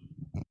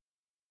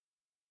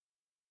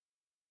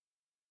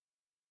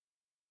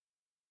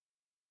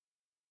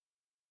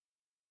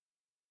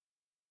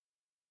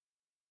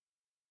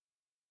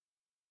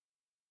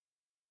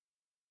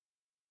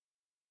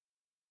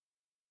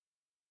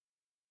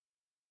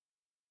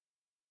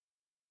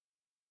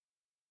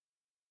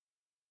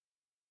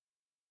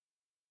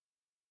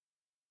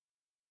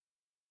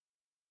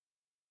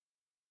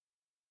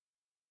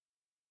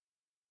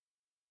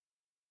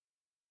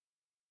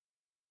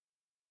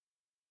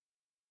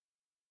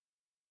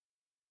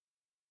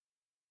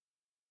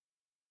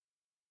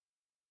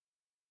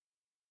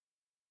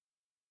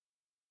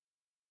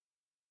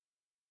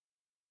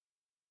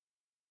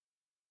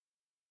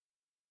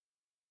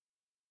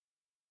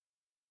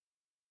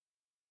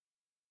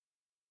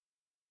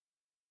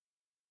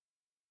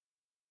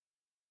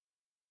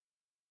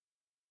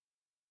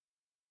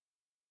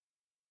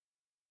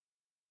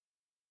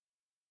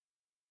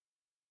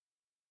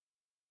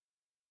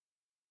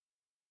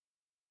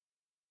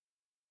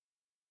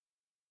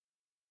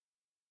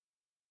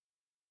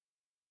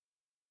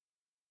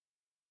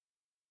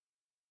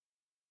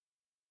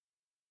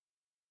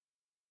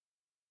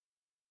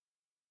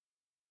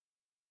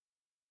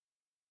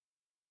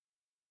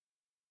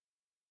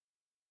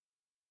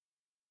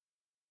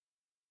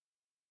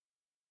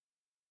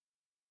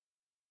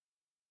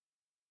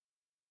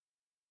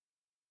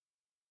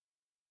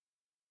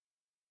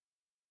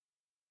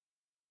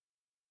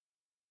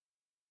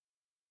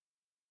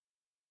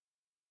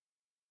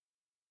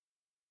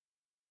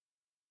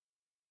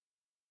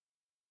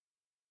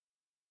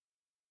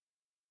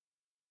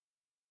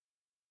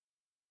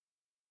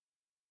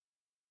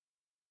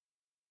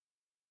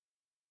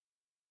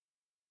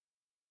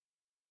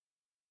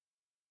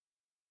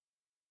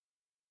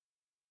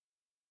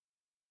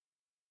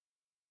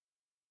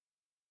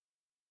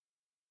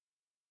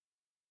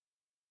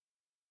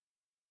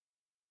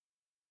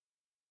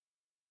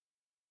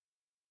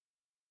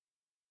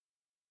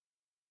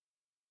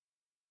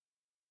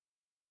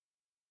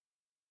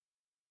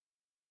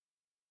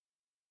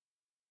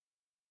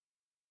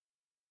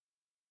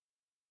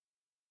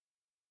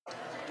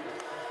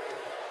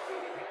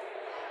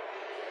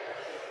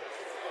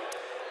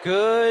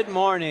 Good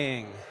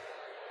morning.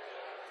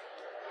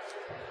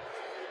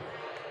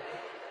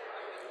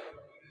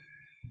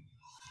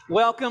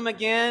 Welcome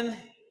again.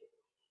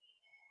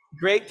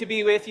 Great to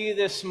be with you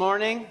this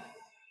morning.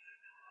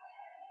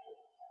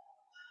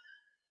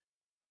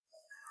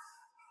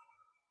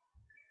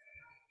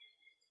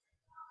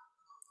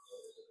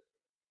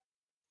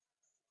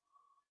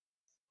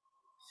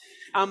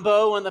 I'm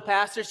Bo, one of the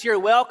pastors here.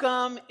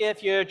 Welcome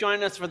if you're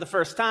joining us for the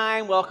first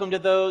time. Welcome to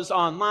those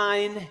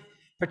online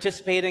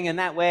participating in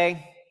that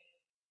way.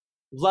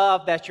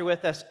 Love that you're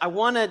with us. I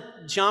want to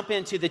jump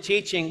into the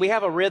teaching. We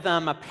have a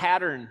rhythm, a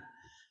pattern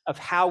of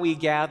how we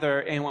gather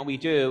and what we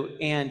do.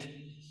 And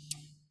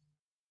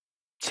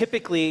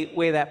typically, the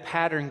way that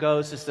pattern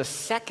goes is the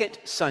second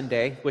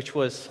Sunday, which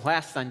was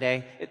last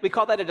Sunday. We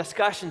call that a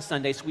discussion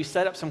Sunday. So we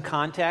set up some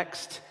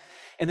context,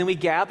 and then we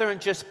gather in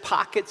just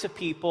pockets of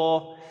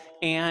people,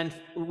 and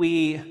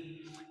we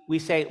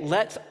say,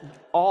 let's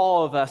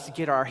all of us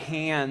get our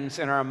hands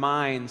and our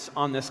minds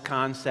on this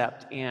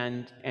concept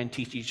and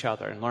teach each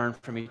other and learn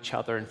from each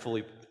other and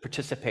fully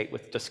participate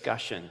with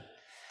discussion.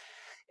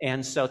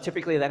 And so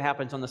typically that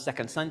happens on the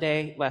second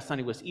Sunday. Last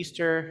Sunday was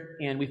Easter,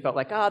 and we felt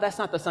like, that's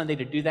not the Sunday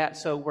to do that.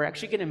 So we're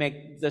actually going to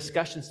make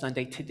Discussion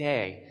Sunday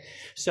today.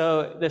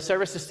 So the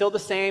service is still the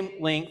same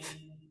length,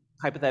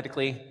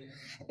 hypothetically,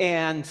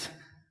 and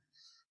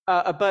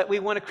but we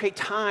want to create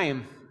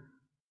time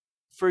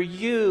for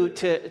you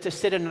to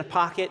sit in a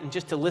pocket and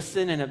just to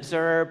listen and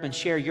observe and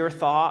share your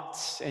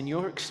thoughts and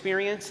your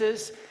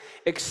experiences.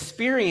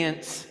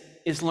 Experience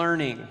is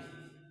learning.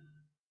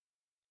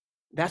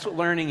 That's what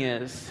learning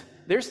is.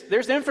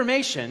 There's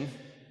information,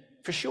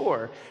 for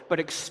sure, but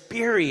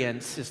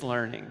experience is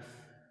learning.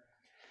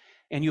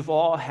 And you've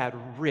all had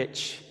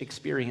rich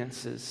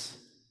experiences.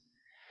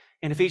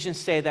 And Ephesians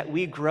say that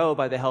we grow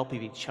by the help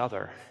of each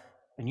other.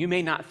 And you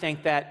may not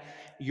think that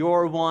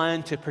you're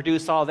one to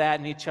produce all that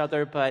in each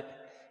other, but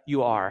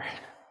you are.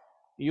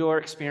 Your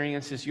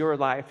experiences, your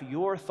life,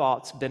 your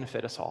thoughts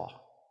benefit us all.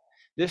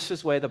 This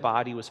is the way the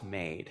body was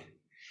made.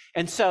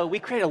 And so we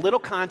create a little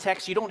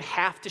context. You don't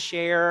have to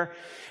share,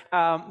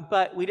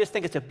 but we just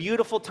think it's a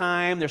beautiful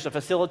time. There's a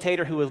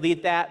facilitator who will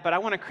lead that, but I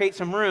want to create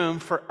some room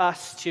for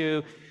us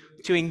to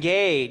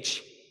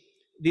engage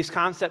these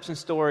concepts and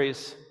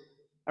stories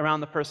around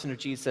the person of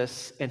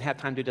Jesus and have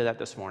time to do that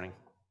this morning.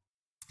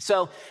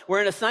 So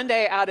we're in a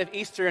Sunday out of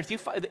Easter.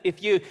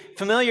 If you're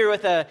familiar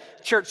with a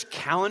church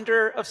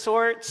calendar of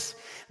sorts,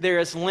 there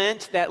is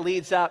Lent that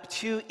leads up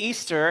to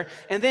Easter.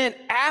 And then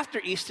after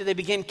Easter, they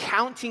begin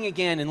counting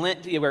again. In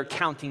Lent, we're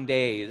counting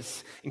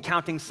days and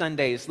counting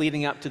Sundays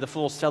leading up to the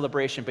full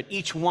celebration. But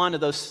each one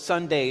of those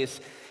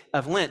Sundays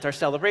of Lent are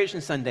celebration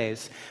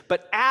Sundays.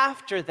 But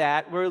after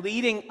that, we're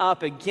leading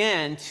up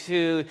again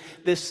to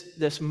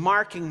this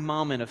marking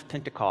moment of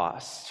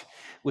Pentecost,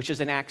 which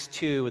is in Acts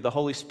 2, where the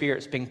Holy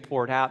Spirit's being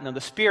poured out. Now,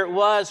 the Spirit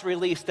was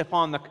released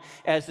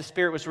as the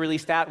Spirit was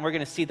released out, and we're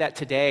going to see that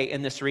today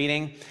in this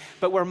reading.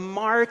 But we're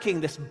marking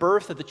this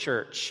birth of the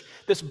church,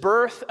 this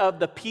birth of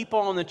the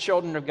people and the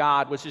children of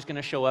God, which is going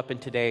to show up in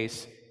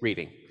today's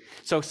reading.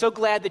 So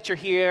glad that you're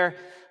here.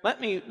 Let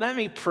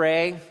me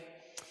pray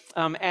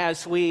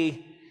as we're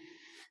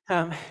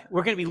going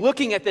to be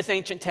looking at this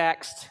ancient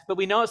text, but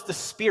we know it's the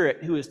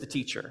Spirit who is the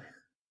teacher.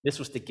 This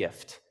was the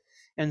gift.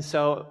 And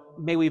so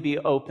may we be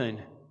open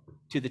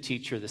to the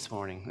teacher this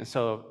morning. And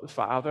so,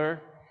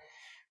 Father,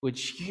 would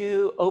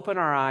you open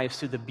our eyes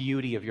to the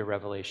beauty of your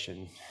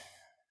revelation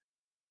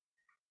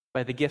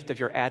by the gift of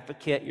your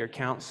advocate, your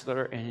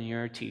counselor, and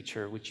your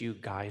teacher? Would you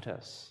guide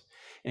us?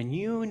 And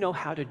you know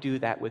how to do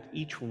that with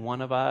each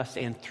one of us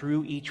and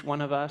through each one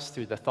of us,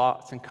 through the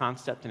thoughts and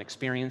concepts and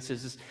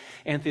experiences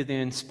and through the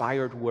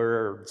inspired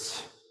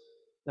words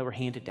that were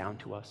handed down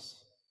to us.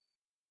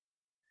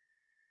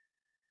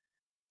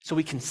 So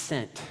we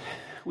consent.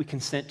 We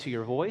consent to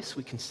your voice.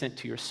 We consent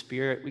to your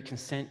Spirit. We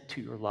consent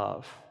to your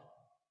love.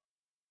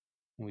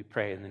 And we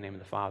pray in the name of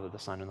the Father, the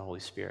Son, and the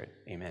Holy Spirit.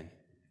 Amen.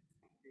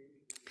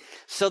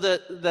 So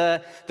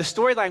the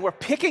storyline, we're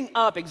picking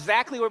up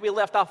exactly where we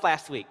left off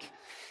last week.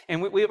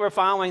 And we were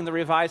following the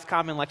Revised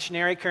Common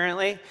Lectionary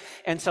currently.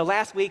 And so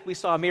last week we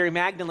saw Mary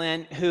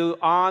Magdalene, who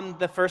on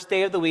the first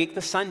day of the week,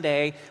 the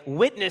Sunday,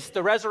 witnessed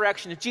the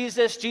resurrection of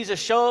Jesus. Jesus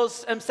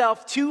shows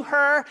himself to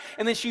her,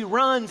 and then she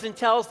runs and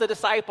tells the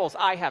disciples,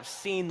 I have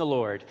seen the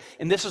Lord.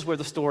 And this is where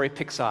the story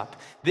picks up.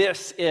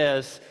 This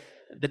is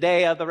the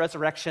day of the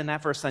resurrection,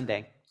 that first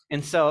Sunday.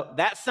 And so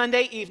that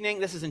Sunday evening,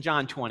 this is in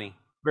John 20.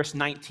 Verse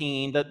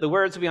 19, the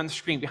words will be on the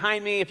screen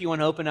behind me. If you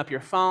want to open up your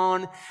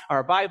phone or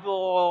a Bible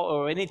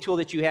or any tool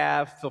that you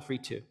have, feel free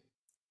to.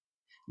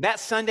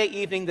 That Sunday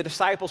evening, the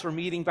disciples were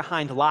meeting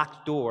behind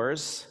locked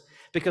doors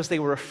because they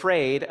were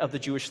afraid of the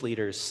Jewish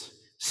leaders.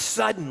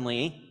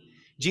 Suddenly,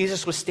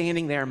 Jesus was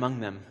standing there among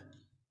them.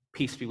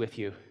 Peace be with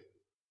you,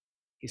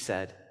 he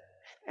said.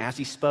 As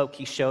he spoke,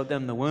 he showed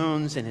them the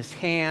wounds in his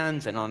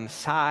hands and on his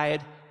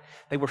side.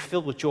 They were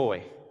filled with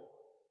joy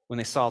when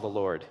they saw the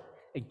Lord.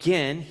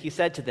 Again, he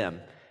said to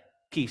them,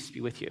 peace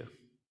be with you.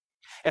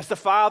 As the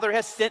Father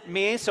has sent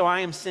me, so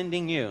I am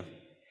sending you.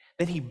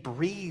 Then he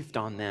breathed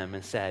on them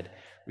and said,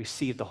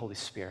 receive the Holy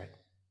Spirit.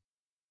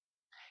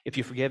 If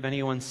you forgive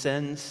anyone's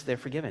sins, they're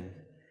forgiven.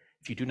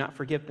 If you do not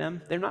forgive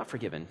them, they're not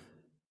forgiven.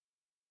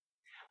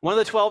 One of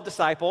the 12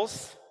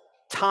 disciples,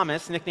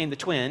 Thomas, nicknamed the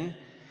twin,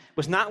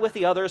 was not with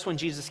the others when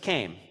Jesus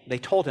came. They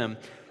told him,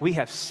 we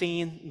have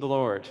seen the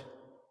Lord.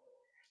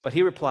 But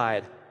he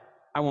replied,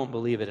 I won't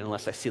believe it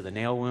unless I see the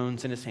nail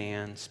wounds in his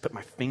hands, put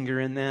my finger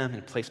in them,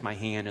 and place my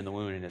hand in the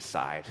wound in his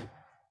side.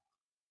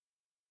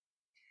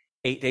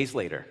 8 days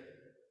later,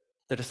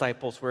 the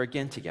disciples were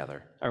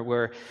together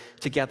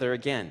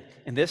again.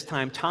 And this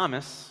time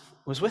Thomas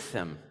was with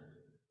them.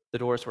 The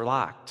doors were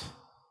locked.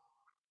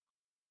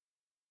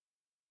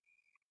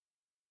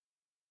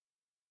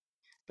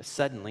 But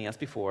suddenly, as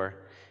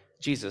before,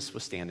 Jesus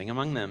was standing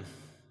among them.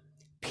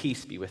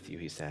 "Peace be with you,"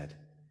 he said.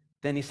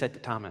 Then he said to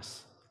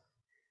Thomas,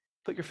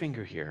 "Put your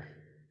finger here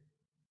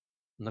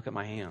and look at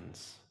my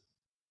hands.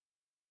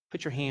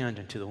 Put your hand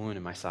into the wound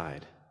in my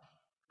side.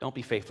 Don't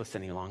be faithless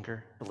any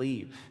longer.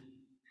 Believe."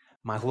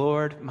 "My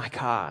Lord, my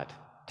God,"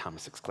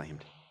 Thomas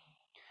exclaimed.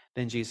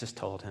 Then Jesus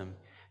told him,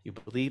 "You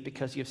believe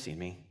because you have seen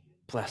me.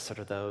 Blessed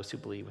are those who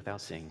believe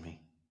without seeing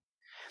me."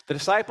 The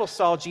disciples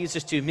saw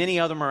Jesus do many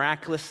other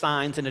miraculous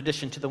signs in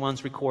addition to the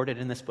ones recorded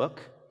in this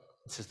book.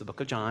 This is the book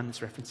of John it's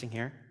referencing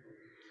here.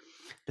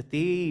 But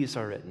these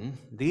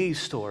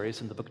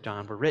stories in the book of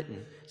John were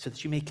written so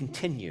that you may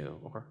continue,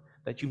 or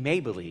that you may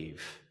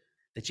believe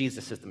that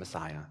Jesus is the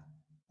Messiah,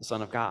 the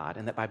Son of God,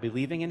 and that by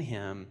believing in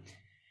him,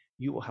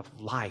 you will have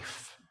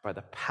life by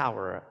the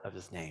power of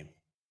his name.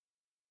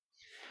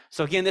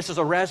 So again, this is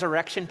a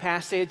resurrection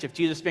passage of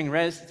Jesus being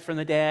raised from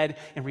the dead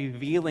and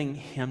revealing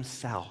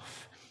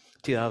himself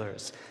to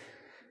others.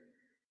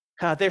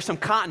 There's some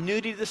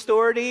continuity to the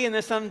story, and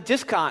there's some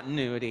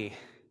discontinuity.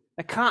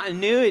 The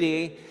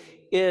continuity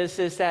is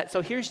that,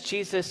 so here's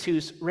Jesus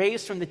who's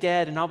raised from the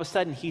dead, and all of a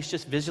sudden he's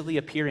just visually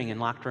appearing in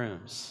locked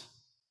rooms.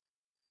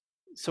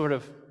 Sort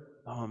of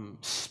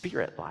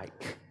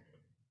spirit-like.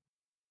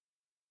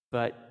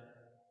 But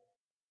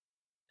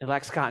it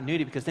lacks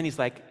continuity because then he's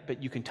like,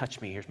 "But you can touch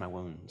me, here's my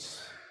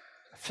wounds."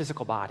 A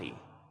physical body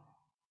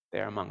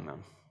there among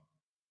them.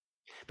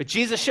 But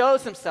Jesus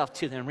shows himself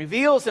to them,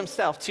 reveals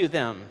himself to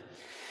them.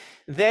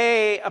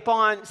 They,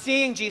 upon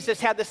seeing Jesus,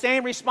 had the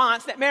same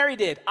response that Mary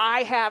did.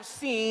 "I have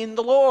seen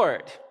the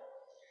Lord."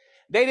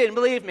 They didn't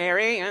believe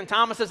Mary, and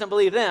Thomas doesn't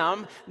believe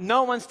them.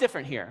 No one's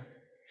different here.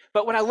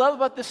 But what I love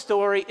about this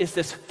story is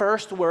this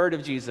first word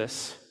of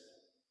Jesus: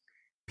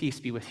 "Peace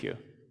be with you."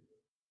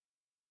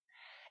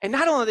 And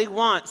not only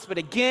once, but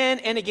again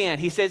and again,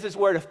 he says this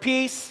word of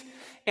peace,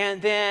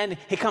 and then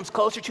he comes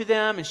closer to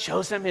them and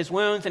shows them his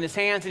wounds and his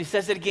hands, and he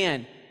says it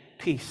again: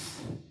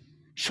 "Peace,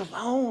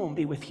 shalom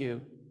be with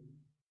you."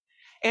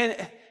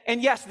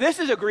 And yes, this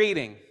is a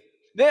greeting.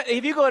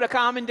 If you go to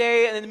common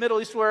day in the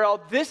Middle East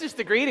world, this is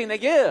the greeting they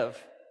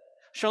give.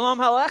 Shalom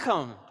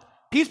aleichem,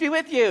 peace be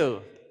with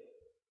you,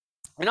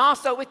 and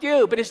also with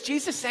you. But is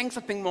Jesus saying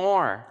something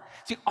more?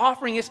 Is he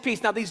offering his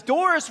peace? Now, these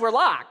doors were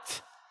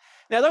locked.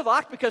 Now, they're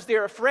locked because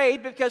they're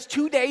afraid, because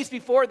 2 days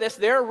before this,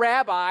 their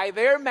rabbi,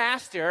 their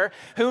master,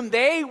 whom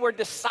they were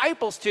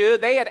disciples to,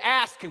 they had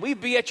asked, "Can we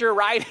be at your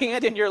right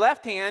hand and your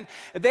left hand?"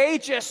 They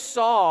just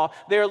saw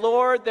their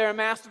Lord, their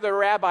master, their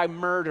rabbi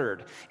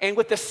murdered. And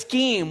with a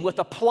scheme, with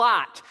a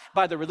plot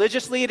by the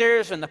religious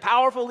leaders and the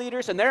powerful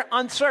leaders, and they're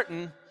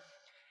uncertain,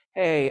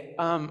 hey,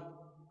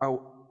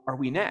 are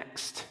we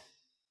next?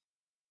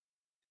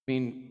 I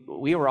mean,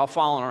 we were all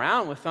following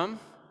around with them.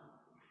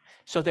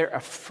 So they're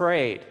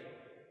afraid.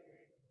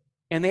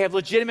 And they have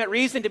legitimate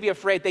reason to be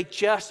afraid. They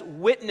just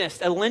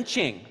witnessed a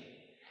lynching.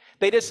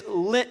 They just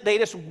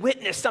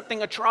witnessed something,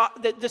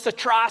 this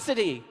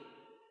atrocity.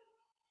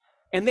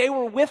 And they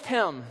were with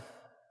him.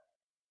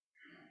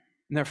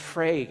 And they're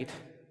afraid.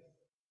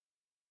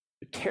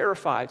 They're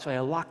terrified, so they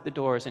lock the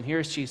doors. And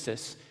here's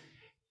Jesus: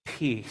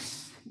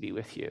 "Peace be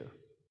with you."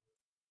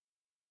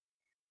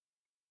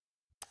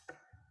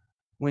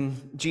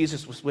 When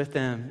Jesus was with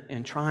them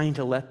and trying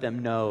to let them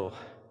know,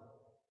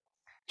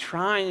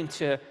 trying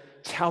to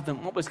tell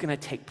them what was going to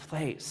take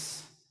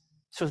place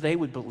so they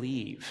would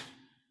believe.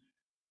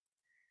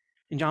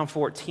 In John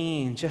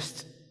 14,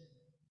 just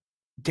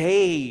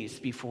days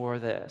before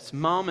this,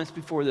 moments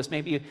before this,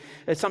 maybe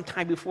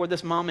sometime before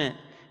this moment,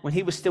 when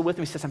he was still with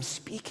them, he says, "I'm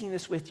speaking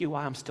this with you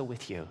while I'm still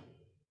with you."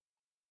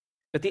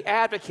 But the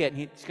advocate, and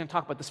he's going to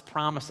talk about this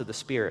promise of the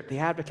Spirit, the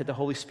advocate, the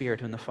Holy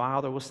Spirit, whom the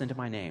Father will send in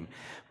my name,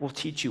 will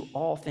teach you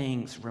all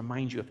things,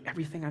 remind you of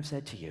everything I've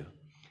said to you.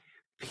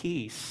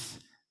 Peace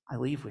I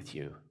leave with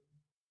you.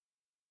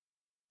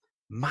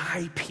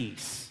 My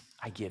peace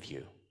I give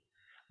you.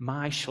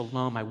 My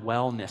shalom, my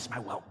wellness, my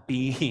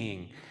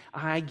well-being,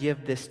 I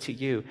give this to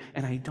you,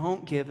 and I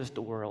don't give as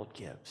the world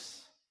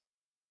gives.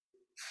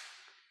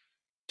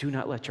 Do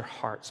not let your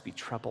hearts be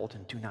troubled,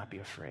 and do not be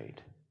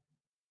afraid.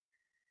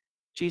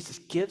 Jesus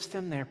gives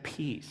them their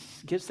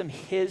peace, gives them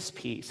his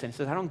peace, and he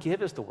says, I don't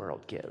give as the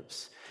world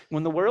gives.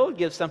 When the world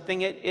gives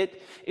something,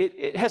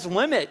 it has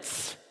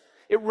limits.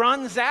 It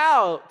runs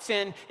out,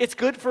 and it's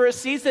good for a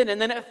season, and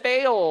then it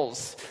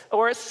fails,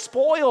 or it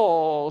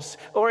spoils,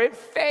 or it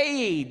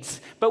fades.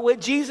 But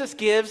what Jesus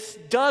gives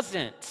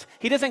doesn't.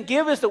 He doesn't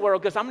give as the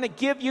world gives. I'm going to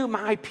give you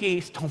my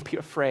peace. Don't be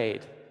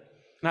afraid.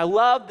 And I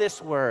love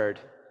this word.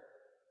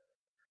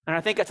 And I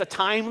think it's a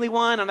timely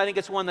one, and I think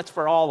it's one that's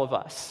for all of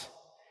us.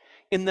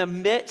 In the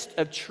midst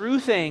of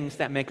true things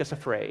that make us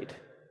afraid,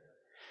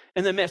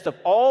 in the midst of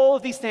all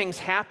of these things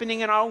happening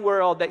in our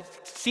world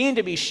that seem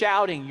to be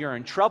shouting, you're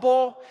in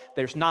trouble,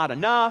 there's not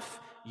enough,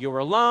 you're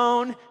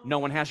alone, no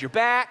one has your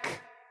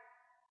back.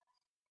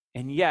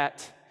 And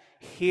yet,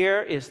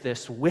 here is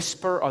this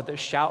whisper or this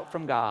shout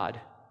from God,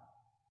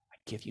 I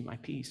give you my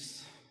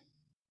peace,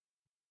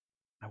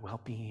 my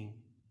well-being.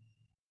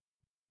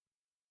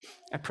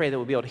 I pray that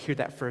we'll be able to hear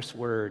that first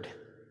word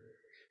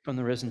from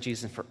the risen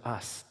Jesus for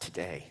us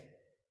today.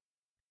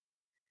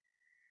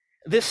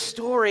 This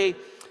story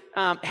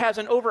has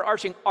an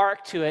overarching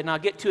arc to it, and I'll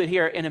get to it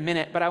here in a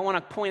minute, but I want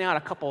to point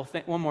out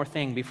one more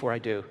thing before I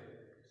do.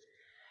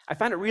 I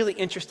find it really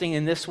interesting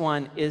in this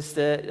one is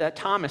that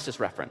Thomas is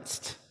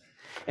referenced.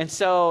 And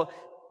so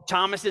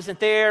Thomas isn't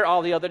there,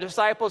 all the other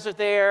disciples are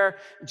there.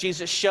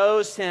 Jesus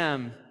shows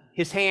him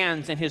his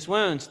hands and his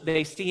wounds.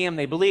 They see him,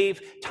 they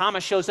believe.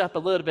 Thomas shows up a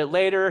little bit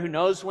later, who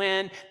knows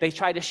when. They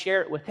try to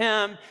share it with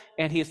him,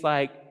 and he's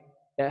like,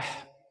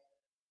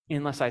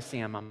 unless I see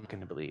him, I'm not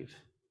going to believe.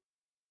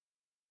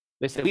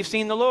 They said, we've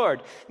seen the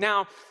Lord.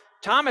 Now,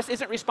 Thomas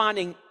isn't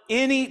responding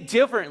any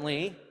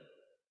differently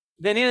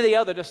than any of the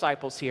other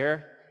disciples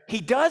here. He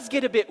does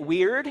get a bit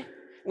weird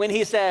when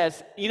he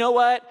says, you know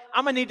what?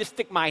 I'm going to need to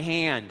stick my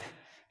hand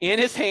in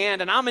his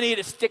hand, and I'm going to need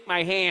to stick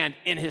my hand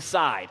in his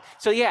side.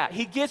 So yeah,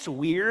 he gets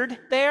weird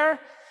there,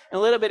 a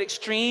little bit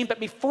extreme,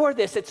 but before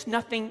this, it's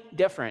nothing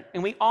different.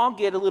 And we all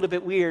get a little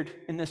bit weird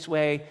in this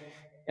way.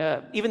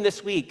 Even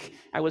this week,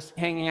 I was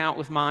hanging out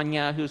with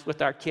Manya, who's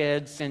with our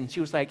kids, and she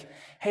was like,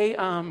 hey,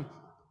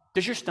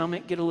 does your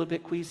stomach get a little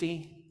bit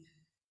queasy?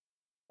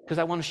 Because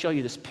I want to show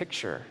you this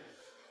picture.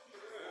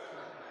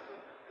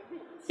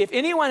 If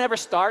anyone ever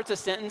starts a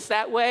sentence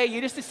that way,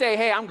 you just say,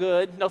 hey, I'm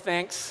good, no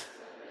thanks.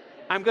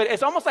 I'm good.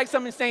 It's almost like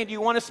someone saying, do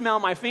you want to smell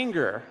my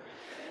finger?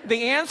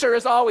 The answer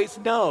is always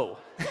no.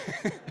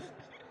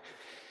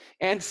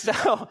 And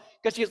so,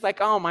 because she's like,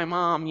 oh, my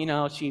mom,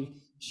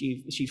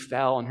 she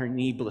fell and her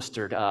knee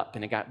blistered up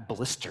and it got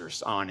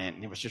blisters on it.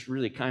 And it was just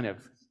really kind of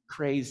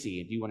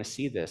crazy. Do you want to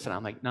see this? And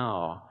I'm like,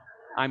 no,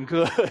 I'm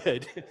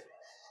good.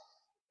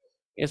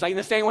 It's like in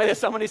the same way that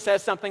somebody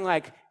says something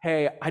like,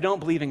 hey, I don't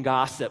believe in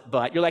gossip,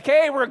 but you're like,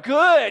 hey, we're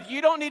good.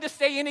 You don't need to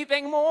say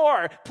anything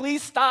more.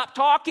 Please stop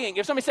talking.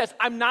 If somebody says,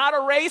 I'm not a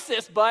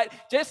racist, but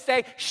just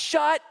say,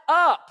 shut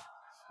up.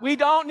 We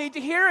don't need to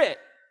hear it.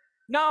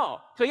 No.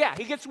 So yeah,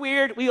 he gets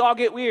weird. We all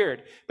get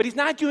weird. But he's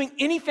not doing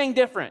anything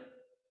different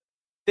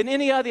than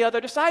any of the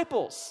other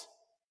disciples.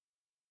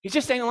 He's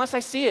just saying, unless I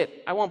see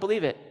it, I won't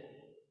believe it.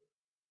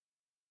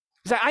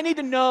 He's like, I need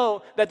to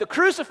know that the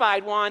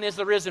crucified one is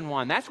the risen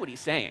one. That's what he's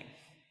saying.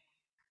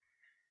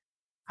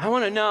 I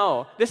want to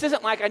know. This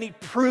isn't like I need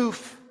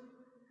proof,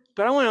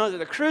 but I want to know that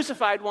the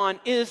crucified one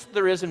is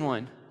the risen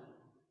one.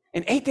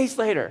 And 8 days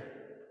later,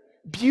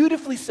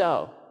 beautifully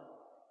so,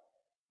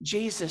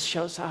 Jesus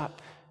shows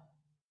up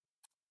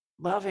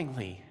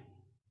lovingly,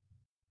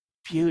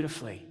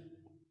 beautifully.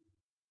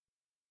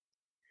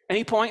 And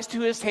he points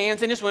to his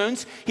hands and his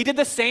wounds. He did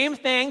the same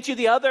thing to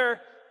the other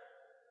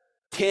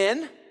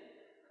 10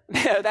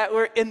 that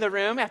were in the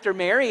room after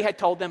Mary had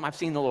told them, I've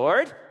seen the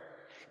Lord.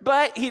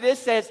 But he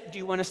just says, do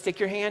you want to stick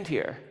your hand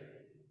here?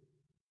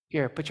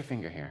 Here, put your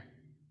finger here.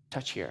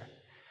 Touch here.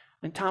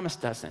 And Thomas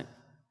doesn't.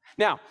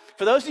 Now,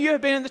 for those of you who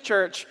have been in the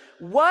church,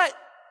 what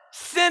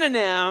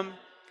synonym,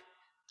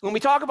 when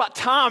we talk about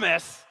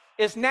Thomas,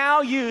 is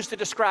now used to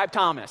describe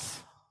Thomas?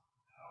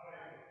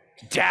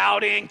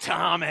 Doubting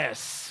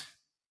Thomas.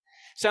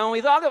 So when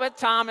we talk about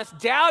Thomas,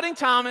 doubting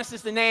Thomas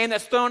is the name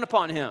that's thrown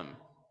upon him.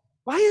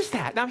 Why is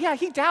that? Now, yeah,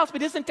 he doubts,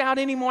 but he doesn't doubt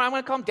anymore. I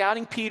want to call him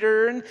doubting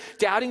Peter and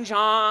doubting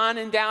John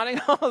and doubting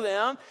all of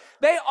them.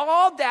 They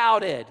all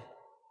doubted.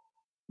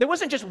 There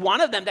wasn't just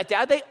one of them that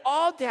doubted. They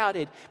all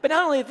doubted. But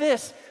not only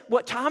this,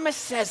 what Thomas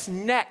says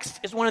next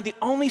is one of the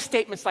only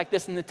statements like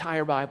this in the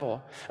entire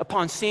Bible.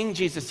 Upon seeing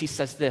Jesus, he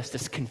says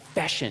this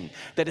confession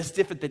that is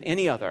different than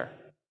any other.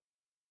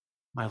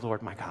 My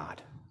Lord, my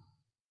God.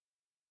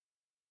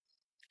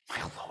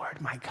 My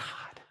Lord, my God.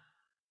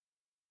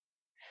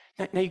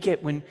 Now you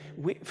get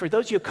for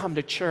those of you who come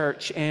to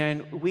church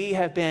and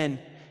we've been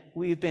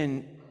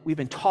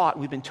taught,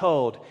 we've been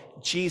told,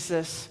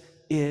 Jesus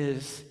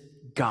is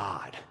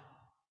God.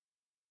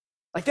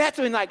 Like that's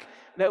when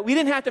we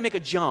didn't have to make a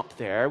jump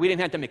there. We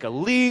didn't have to make a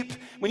leap.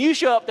 When you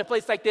show up to a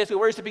place like this, we're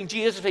worshiping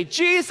Jesus, we say,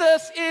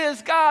 Jesus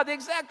is God, the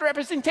exact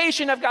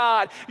representation of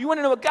God. You want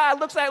to know what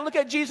God looks like? Look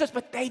at Jesus,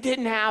 but they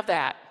didn't have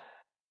that.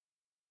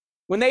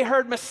 When they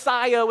heard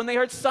Messiah, when they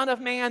heard Son of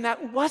Man,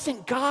 that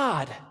wasn't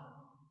God.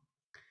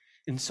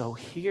 And so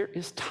here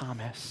is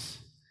Thomas,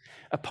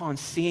 upon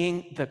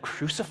seeing the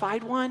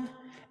crucified one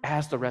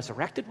as the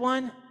resurrected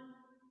one,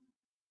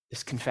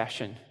 this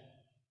confession,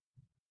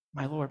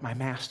 my Lord, my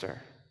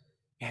Master,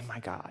 and my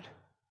God.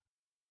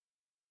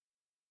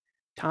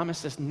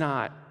 Thomas is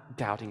not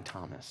doubting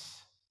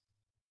Thomas.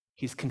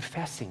 He's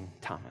confessing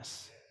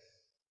Thomas.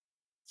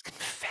 He's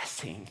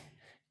confessing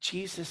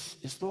Jesus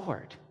is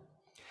Lord.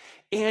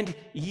 And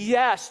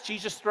yes,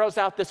 Jesus throws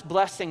out this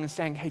blessing and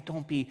saying, hey,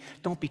 don't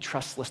be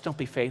trustless, don't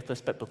be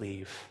faithless, but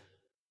believe.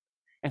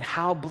 And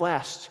how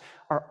blessed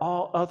are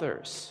all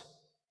others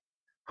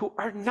who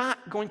are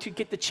not going to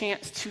get the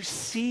chance to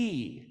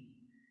see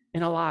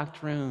in a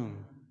locked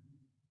room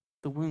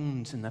the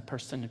wounds in the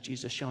person of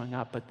Jesus showing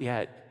up, but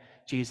yet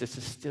Jesus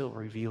is still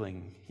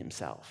revealing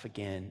himself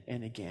again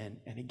and again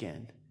and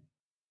again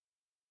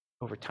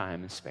over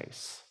time and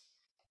space.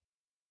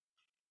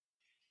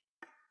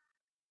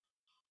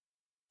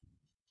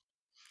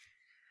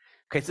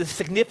 Okay, so the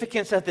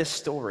significance of this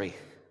story.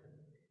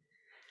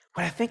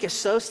 What I think is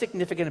so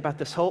significant about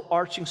this whole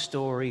arching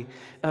story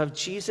of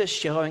Jesus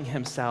showing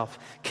himself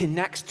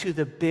connects to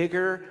the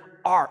bigger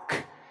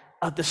arc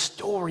of the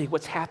story,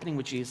 what's happening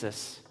with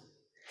Jesus.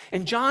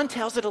 And John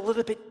tells it a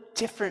little bit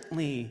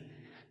differently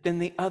than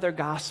the other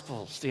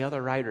gospels, the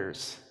other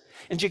writers.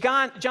 And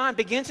John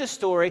begins his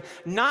story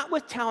not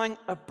with telling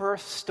a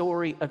birth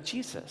story of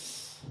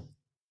Jesus,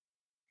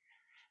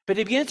 but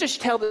he begins to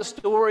tell the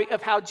story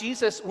of how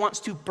Jesus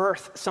wants to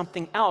birth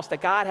something else, that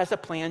God has a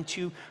plan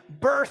to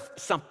birth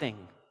something.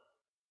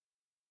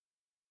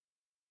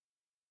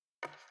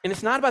 And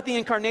it's not about the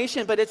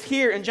incarnation, but it's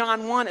here in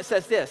John 1, it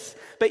says this,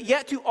 "But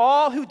yet to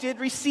all who did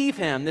receive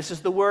him," this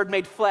is the Word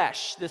made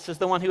flesh, this is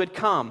the one who had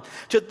come,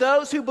 "to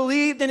those who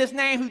believed in his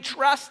name, who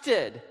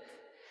trusted,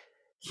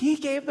 he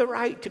gave the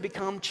right to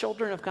become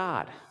children of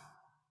God."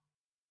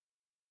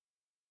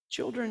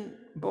 Children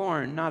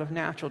born not of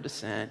natural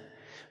descent,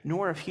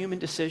 nor of human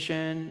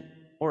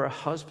decision or a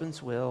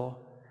husband's will,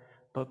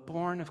 but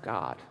born of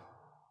God.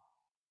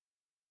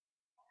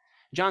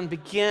 John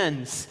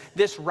begins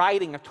this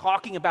writing of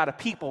talking about a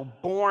people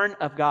born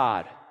of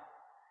God.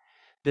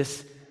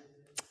 This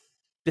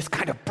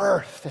kind of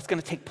birth that's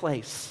going to take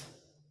place.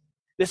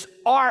 This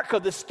arc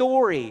of the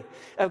story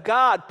of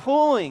God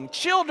pulling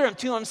children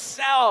to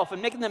himself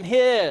and making them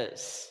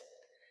his,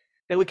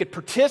 that we could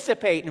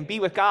participate and be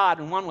with God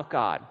and one with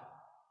God.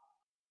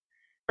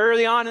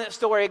 Early on in that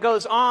story, it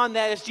goes on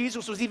that as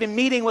Jesus was even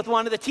meeting with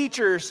one of the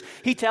teachers,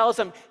 he tells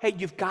him, "Hey,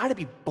 you've got to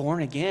be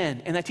born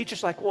again." And that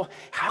teacher's like, "Well,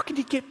 how can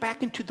you get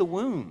back into the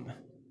womb?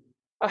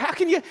 How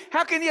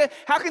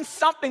can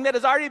something that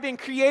has already been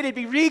created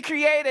be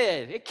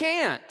recreated? It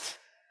can't."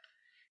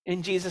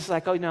 And Jesus is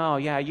like, "Oh no,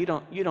 yeah, you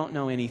don't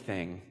know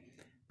anything,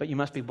 but you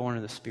must be born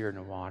of the Spirit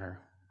and water."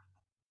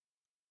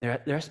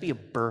 There has to be a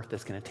birth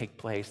that's going to take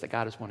place that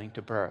God is wanting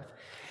to birth.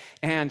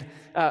 And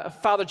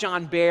Father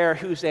John Bear,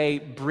 who's a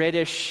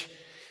British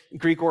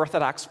Greek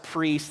Orthodox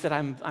priest that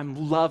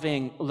I'm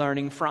loving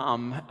learning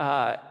from,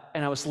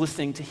 and I was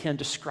listening to him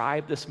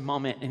describe this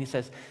moment, and he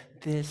says,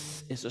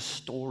 this is a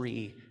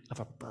story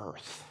of a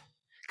birth,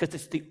 because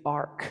it's the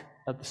arc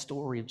of the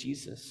story of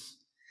Jesus,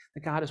 that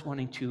God is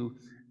wanting to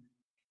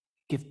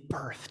give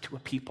birth to a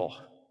people,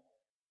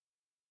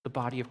 the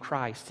body of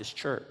Christ, his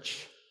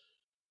church.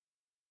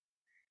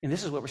 And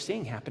this is what we're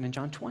seeing happen in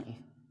John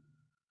 20.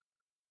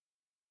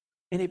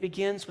 And it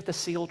begins with a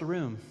sealed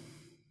room.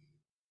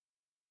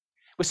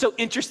 What's so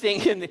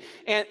interesting,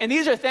 and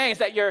these are things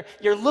that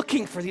you're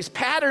looking for, these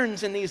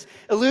patterns and these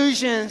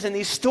illusions and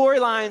these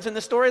storylines. And the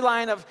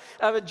storyline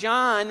of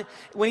John,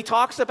 when he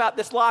talks about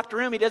this locked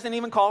room, he doesn't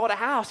even call it a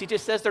house. He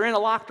just says they're in a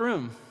locked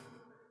room.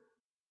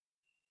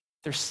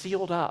 They're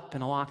sealed up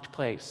in a locked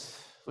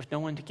place with no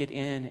one to get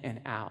in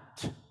and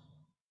out,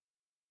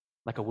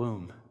 like a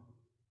womb.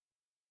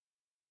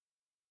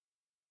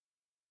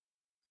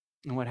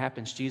 And what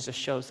happens? Jesus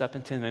shows up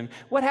into them.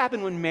 What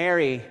happened when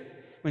Mary,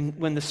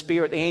 when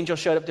the angel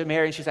showed up to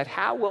Mary, and she said,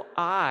 how will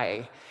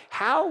I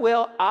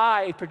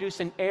produce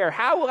an heir?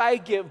 How will I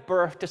give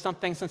birth to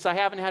something since I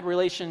haven't had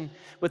relation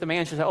with a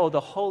man? She said, oh,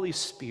 the Holy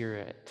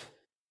Spirit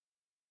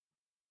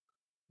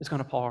is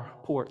going to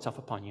pour itself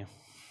upon you.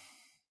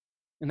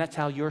 And that's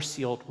how your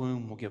sealed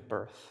womb will give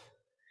birth.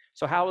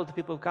 So how are the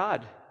people of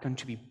God going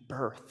to be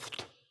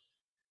birthed?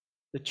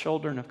 The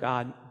children of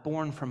God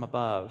born from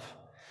above.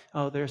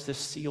 Oh, there's this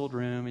sealed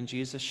room, and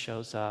Jesus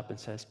shows up and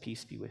says,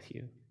 peace be with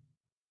you.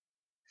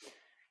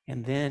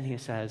 And then he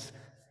says,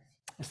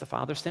 as the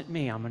Father sent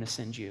me, I'm going to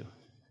send you.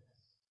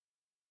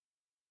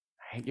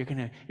 Right? You're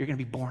going to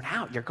be born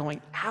out. You're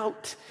going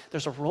out.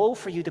 There's a role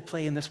for you to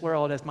play in this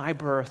world. As my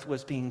birth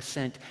was being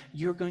sent,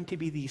 you're going to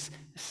be these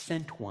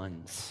sent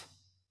ones.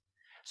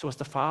 So as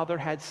the Father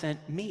had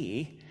sent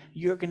me,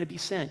 you're going to be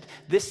sent.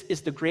 This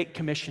is the Great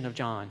Commission of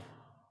John.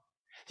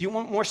 Do you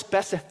want more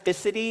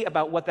specificity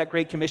about what that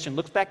Great Commission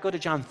looks like? Go to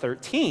John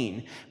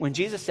 13, when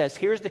Jesus says,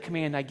 here's the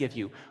command I give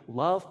you.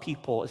 Love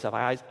people as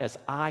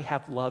I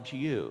have loved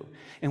you.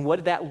 And what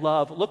did that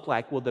love look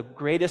like? Well, the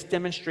greatest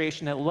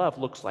demonstration of love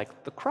looks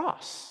like the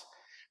cross.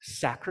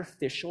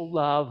 Sacrificial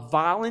love,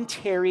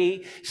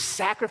 voluntary,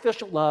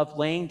 sacrificial love,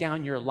 laying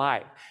down your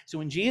life. So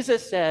when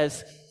Jesus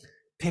says,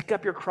 pick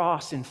up your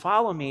cross and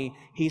follow me,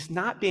 he's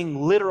not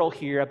being literal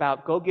here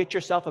about go get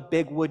yourself a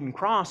big wooden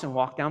cross and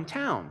walk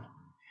downtown.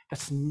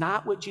 That's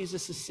not what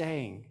Jesus is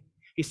saying.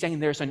 He's saying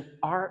there's an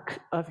arc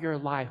of your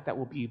life that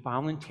will be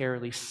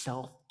voluntarily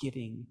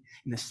self-giving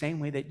in the same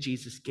way that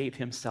Jesus gave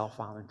himself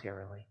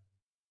voluntarily.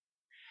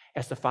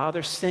 As the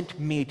Father sent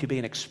me to be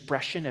an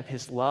expression of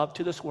his love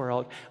to this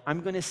world,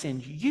 I'm going to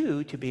send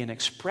you to be an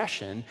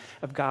expression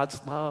of God's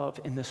love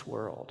in this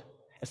world.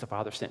 As the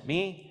Father sent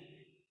me,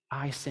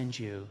 I send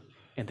you.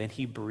 and then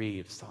he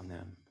breathes on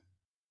them.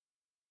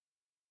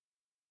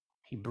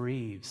 He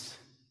breathes.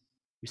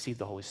 Receive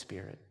the Holy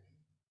Spirit.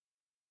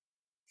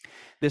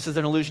 This is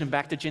an allusion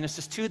back to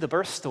Genesis 2, the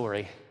birth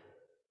story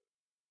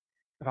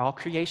of all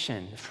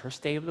creation. The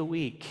first day of the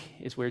week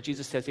is where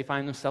Jesus says they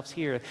find themselves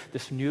here,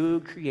 this new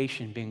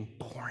creation being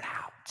born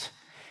out.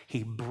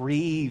 He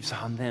breathes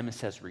on them and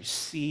says,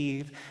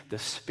 receive the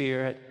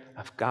Spirit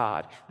of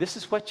God. This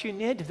is what you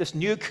need, this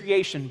new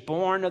creation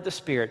born of the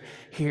Spirit.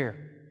 Here,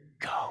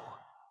 go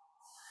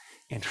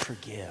and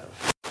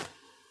forgive.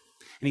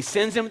 And he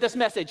sends them with this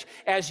message: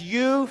 as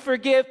you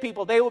forgive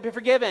people, they will be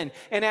forgiven.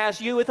 And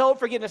as you withhold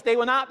forgiveness, they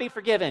will not be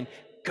forgiven.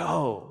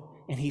 Go.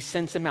 And he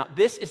sends them out.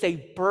 This is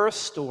a birth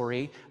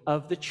story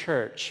of the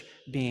church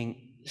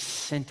being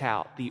sent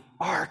out. The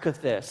arc of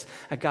this,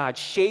 a God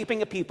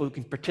shaping a people who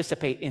can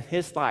participate in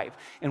his life.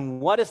 And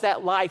what does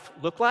that life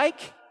look like?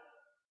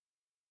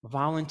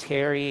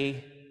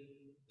 Voluntary,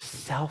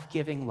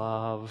 self-giving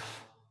love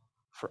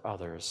for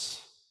others.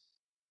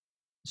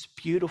 This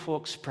beautiful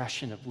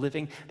expression of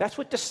living. That's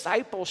what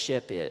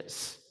discipleship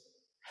is.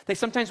 I think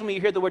sometimes when we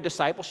hear the word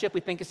discipleship,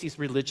 we think it's these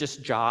religious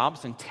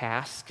jobs and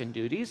tasks and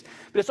duties,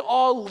 but it's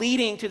all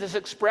leading to this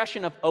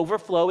expression of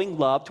overflowing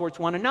love towards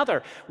one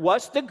another.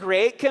 What's the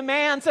great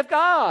commands of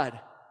God?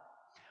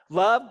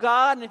 Love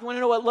God, and if you want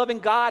to know what loving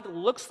God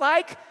looks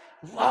like,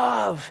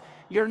 love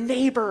your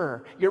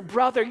neighbor, your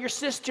brother, your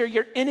sister,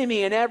 your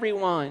enemy, and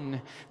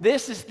everyone.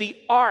 This is the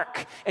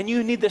arc, and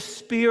you need the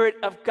Spirit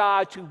of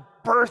God to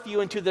birth you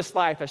into this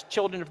life as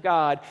children of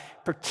God,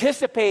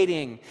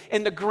 participating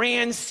in the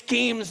grand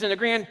schemes and the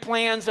grand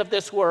plans of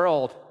this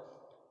world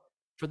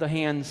for the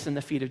hands and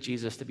the feet of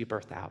Jesus to be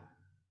birthed out.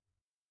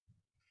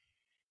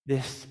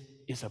 This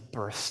is a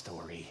birth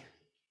story.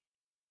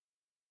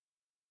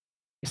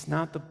 It's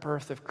not the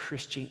birth of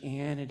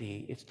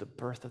Christianity, it's the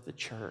birth of the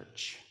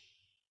church.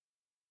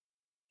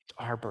 It's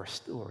our birth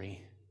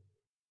story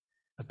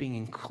of being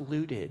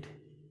included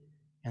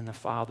in the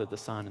Father, the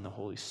Son, and the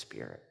Holy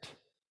Spirit.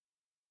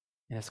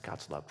 And it's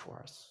God's love for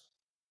us.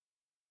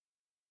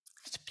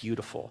 It's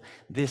beautiful.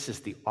 This is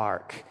the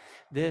ark.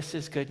 This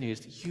is good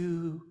news.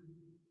 You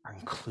are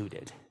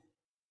included.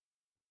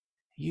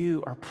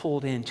 You are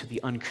pulled into the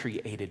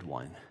uncreated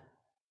one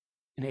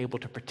and able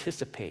to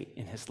participate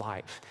in his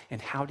life.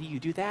 And how do you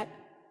do that?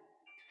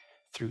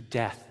 Through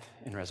death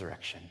and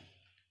resurrection.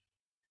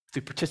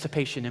 Through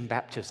participation in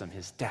baptism,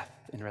 his death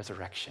and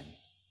resurrection.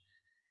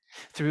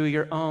 Through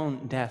your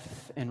own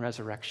death and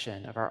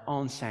resurrection of our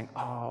own saying,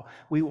 oh,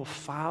 we will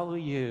follow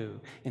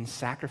you in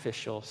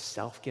sacrificial,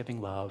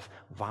 self-giving love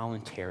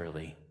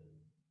voluntarily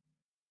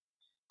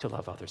to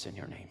love others in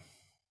your name.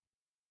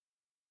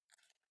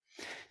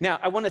 Now,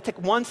 I want to take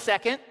 1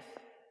 second,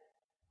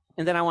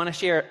 and then I want to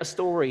share a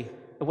story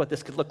of what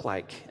this could look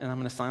like, and I'm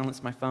going to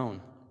silence my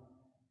phone.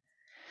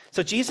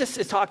 So Jesus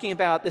is talking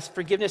about this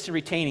forgiveness and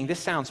retaining.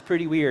 This sounds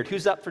pretty weird.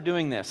 Who's up for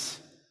doing this?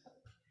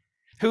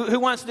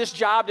 Who wants this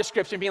job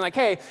description being like,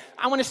 hey,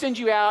 I want to send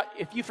you out.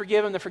 If you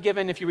forgive them, they're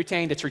forgiven. If you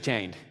retained, it's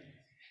retained.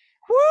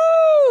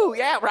 Woo!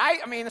 Yeah, right?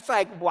 I mean, it's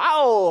like,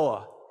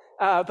 wow.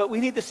 But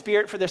we need the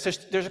Spirit for this.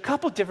 There's a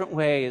couple different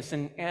ways,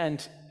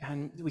 and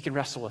we can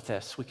wrestle with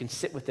this. We can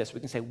sit with this. We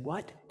can say,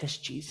 what does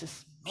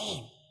Jesus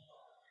mean?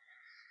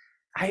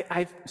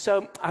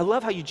 So I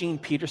love how Eugene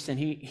Peterson,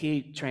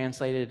 he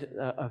translated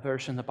a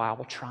version of the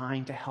Bible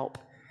trying to help.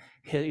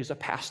 He was a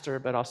pastor,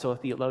 but also a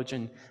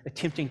theologian,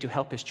 attempting to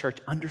help his church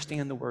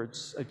understand the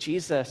words of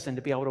Jesus and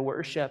to be able to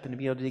worship and to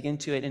be able to dig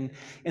into it. And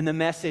in the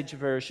Message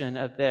version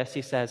of this,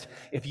 he says,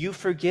 if you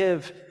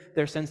forgive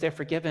their sins, they're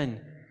forgiven.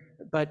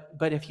 But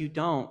if you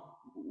don't,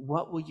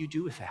 what will you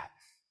do with that?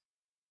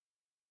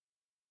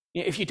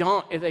 If you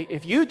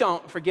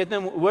don't forgive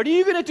them, what are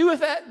you going to do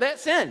with that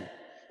sin?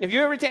 If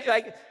you're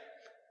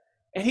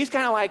and he's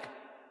kind of like,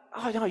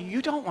 oh no,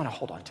 you don't want to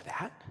hold on to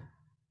that.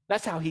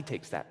 That's how he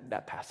takes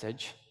that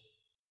passage.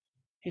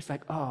 He's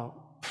like, oh,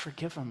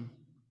 forgive them.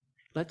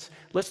 Let's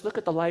look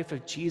at the life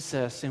of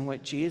Jesus and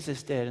what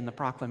Jesus did in the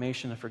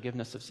proclamation of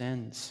forgiveness of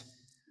sins.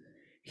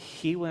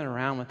 He went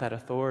around with that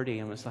authority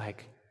and was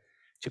like,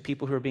 to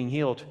people who are being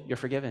healed, you're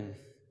forgiven.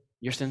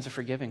 Your sins are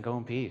forgiven, go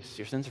in peace.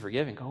 Your sins are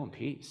forgiven, go in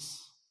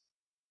peace.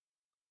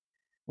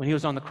 When he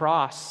was on the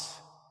cross,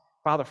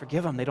 Father,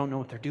 forgive them, they don't know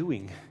what they're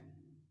doing.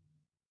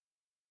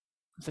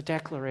 It's a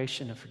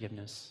declaration of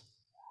forgiveness.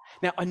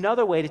 Now,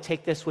 another way to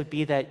take this would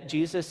be that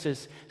Jesus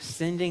is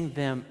sending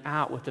them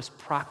out with this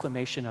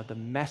proclamation of the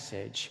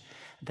message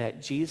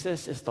that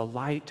Jesus is the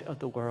light of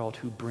the world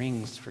who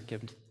brings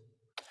forgiveness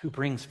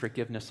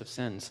of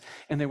sins.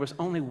 And there was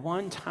only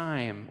one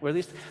time, or at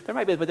least there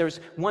might be, but there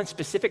was one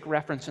specific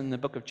reference in the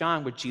book of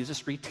John where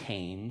Jesus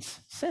retains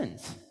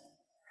sins.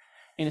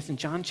 And it's in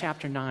John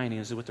chapter 9,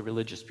 and it's with the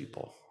religious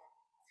people.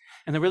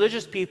 And the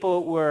religious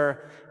people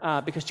were,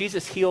 because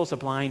Jesus heals a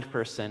blind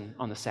person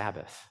on the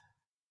Sabbath.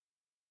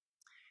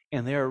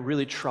 And they're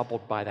really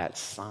troubled by that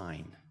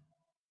sign.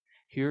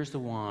 Here's the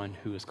one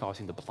who is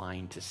causing the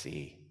blind to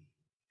see.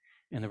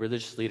 And the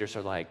religious leaders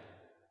are like,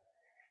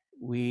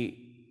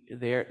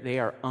 they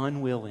are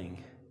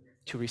unwilling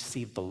to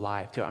receive the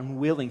life. They're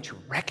unwilling to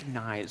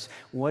recognize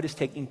what is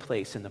taking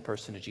place in the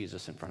person of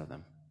Jesus in front of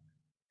them.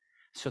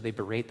 So they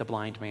berate the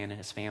blind man and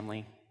his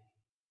family.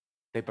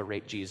 They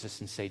berate Jesus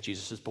and say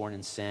Jesus is born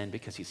in sin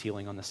because he's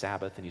healing on the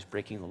Sabbath and he's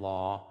breaking the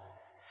law.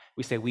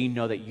 We say, we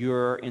know that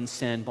you're in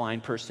sin,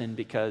 blind person,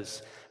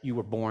 because you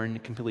were born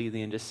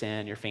completely into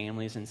sin. Your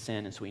family's in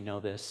sin, and so we know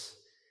this.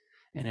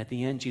 And at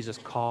the end, Jesus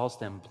calls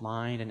them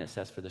blind, and it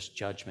says, for this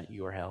judgment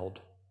you are held.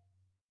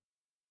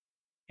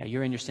 Yeah,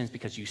 you're in your sins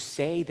because you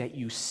say that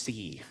you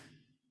see.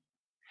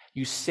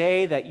 You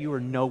say that you are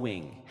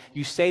knowing.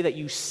 You say that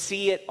you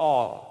see it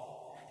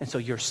all. And so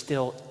you're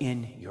still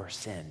in your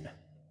sin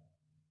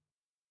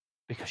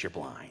because you're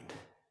blind.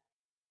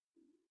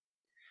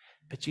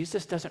 But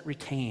Jesus doesn't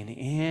retain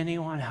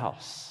anyone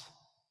else.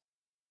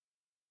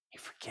 He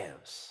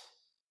forgives.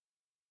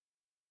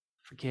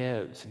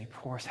 Forgives, and he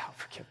pours out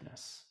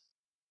forgiveness.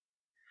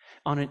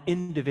 On an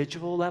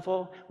individual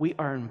level, we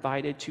are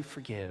invited to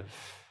forgive.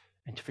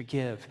 And to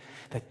forgive,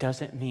 that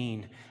doesn't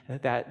mean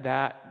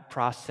that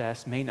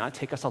process may not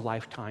take us a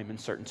lifetime in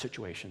certain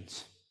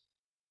situations.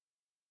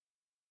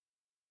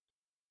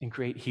 And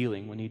great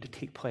healing will need to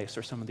take place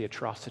or some of the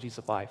atrocities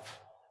of life.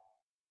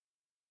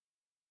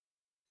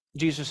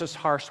 Jesus'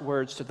 harsh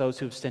words to those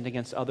who have sinned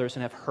against others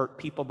and have hurt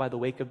people by the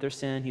wake of their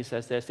sin, he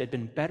says this, it'd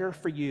been better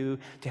for you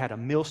to have a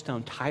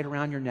millstone tied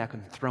around your neck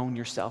and thrown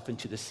yourself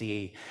into the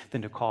sea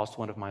than to cause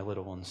one of my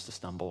little ones to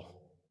stumble.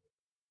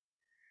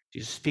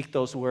 Jesus speak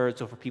those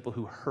words over people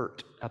who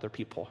hurt other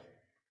people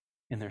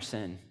in their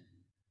sin.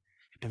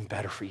 It'd been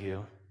better for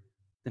you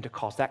than to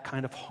cause that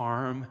kind of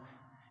harm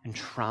and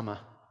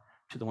trauma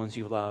to the ones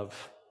you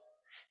love.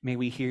 May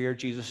we hear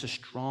Jesus'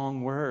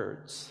 strong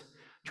words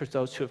towards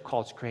those who have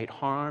caused great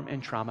harm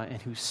and trauma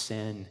and whose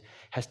sin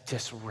has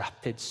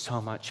disrupted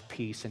so much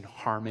peace and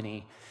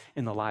harmony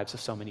in the lives of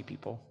so many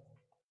people.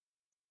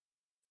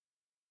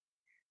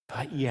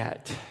 But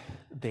yet,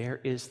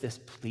 there is this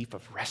belief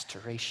of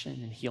restoration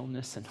and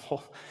healness and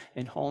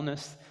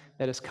wholeness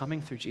that is coming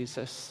through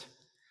Jesus.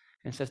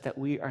 And says that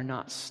we are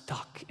not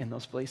stuck in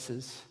those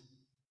places.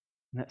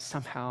 And that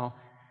somehow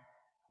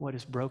what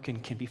is broken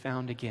can be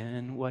found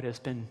again. What has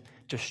been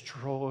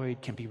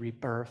destroyed can be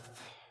rebirthed.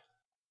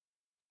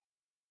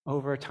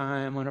 Over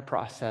time, on a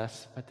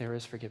process, but there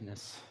is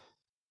forgiveness.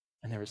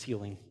 And there is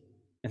healing.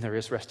 And there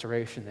is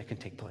restoration that can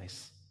take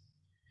place.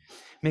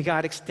 May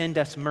God extend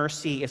us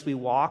mercy as we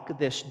walk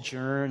this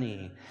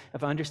journey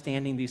of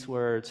understanding these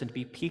words and to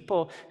be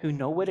people who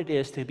know what it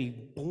is to be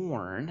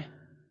born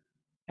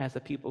as the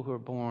people who are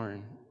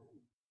born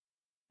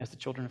as the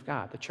children of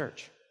God, the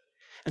church.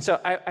 And so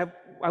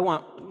I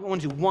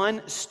want to do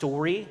one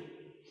story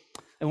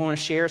I want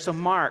to share. So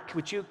Mark,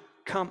 would you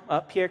come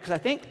up here? Because I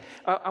think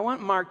I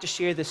want Mark to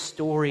share this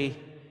story.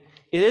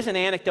 It is an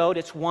anecdote.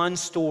 It's one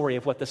story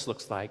of what this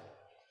looks like.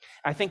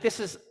 I think this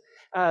is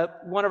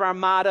one of our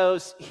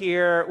mottos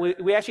here.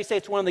 We actually say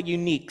it's one of the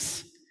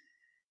uniques.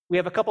 We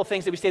have a couple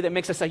things that we say that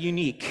makes us a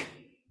unique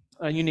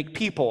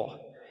people.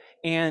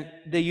 And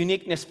the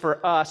uniqueness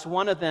for us,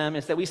 one of them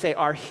is that we say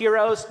our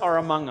heroes are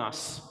among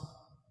us.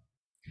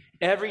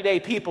 Everyday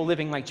people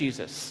living like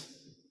Jesus.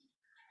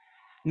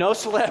 No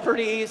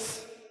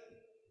celebrities,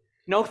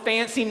 no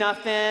fancy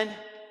nothing,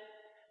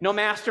 no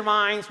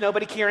masterminds,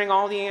 nobody carrying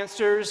all the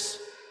answers.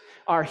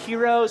 Our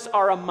heroes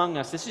are among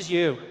us. This is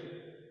you.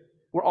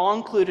 We're all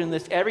included in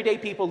this. Everyday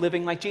people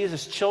living like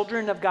Jesus,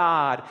 children of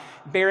God,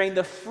 bearing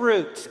the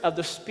fruit of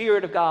the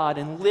Spirit of God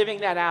and living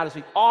that out as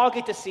we all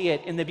get to see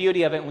it in the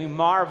beauty of it, and we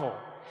marvel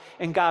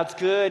in God's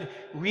good,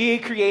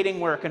 recreating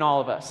work in all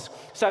of us.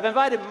 So I've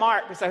invited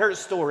Mark because I heard a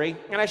story,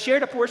 and I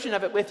shared a portion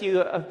of it with you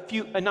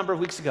a number of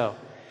weeks ago.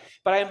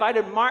 But I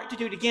invited Mark to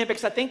do it again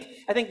because I think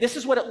this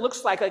is what it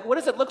looks like. Like, what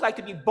does it look like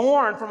to be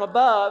born from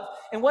above,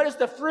 and what is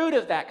the fruit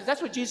of that? Because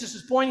that's what Jesus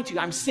is pointing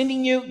to. I'm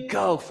sending you,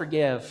 go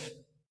forgive.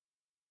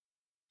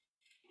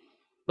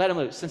 Let him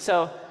loose. And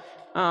so,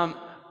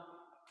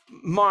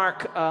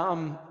 Mark,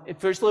 if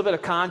there's a little bit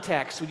of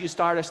context, would you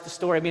start us the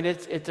story? I mean,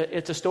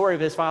 it's a story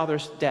of his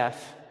father's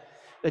death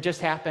that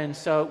just happened.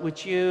 So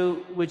would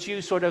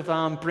you sort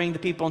of bring the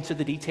people into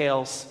the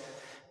details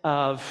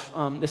of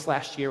this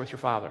last year with your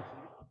father?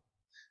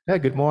 Yeah,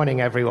 good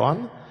morning,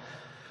 everyone.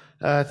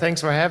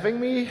 Thanks for having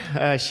me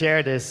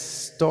share this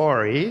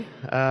story.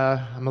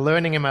 I'm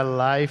learning in my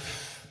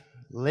life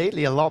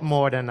lately a lot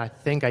more than I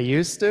think I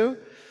used to,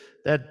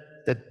 that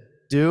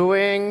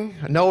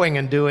knowing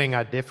and doing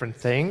are different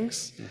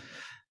things.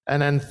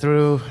 And then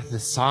through the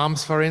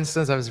Psalms, for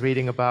instance, I was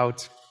reading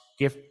about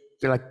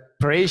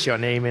praise your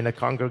name in a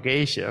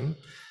congregation.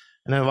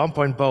 And then at one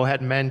point, Bo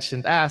had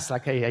asked,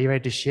 like, hey, are you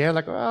ready to share?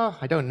 Like, oh,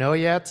 I don't know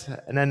yet.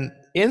 And then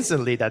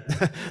instantly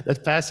that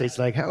passage,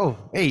 like, oh,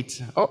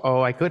 wait,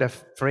 I could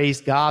have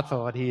praised God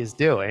for what he is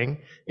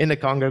doing in the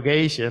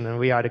congregation, and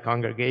we are the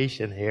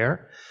congregation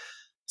here.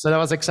 So that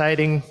was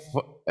exciting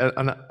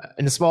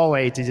in a small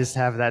way to just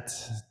have that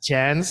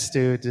chance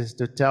to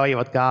tell you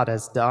what God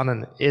has done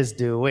and is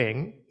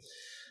doing.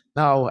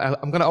 Now,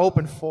 I'm going to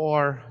open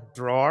 4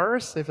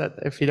 drawers,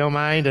 if you don't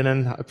mind, and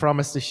then I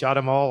promise to shut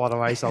them all,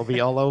 otherwise I'll be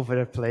all over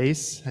the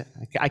place.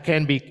 I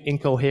can be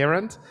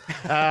incoherent,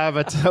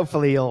 but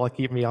hopefully you'll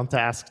keep me on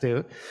task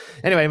too.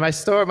 Anyway,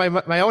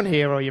 my own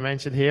hero, you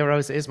mentioned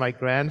heroes, is my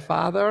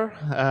grandfather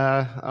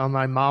on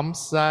my mom's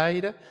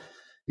side.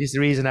 He's the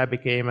reason I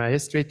became a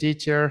history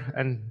teacher,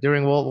 and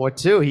during World War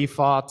II, he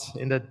fought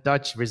in the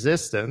Dutch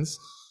resistance.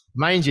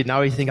 Mind you,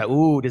 now you think,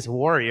 ooh, this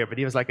warrior, but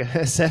he was like a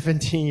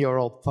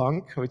 17-year-old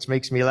punk, which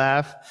makes me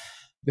laugh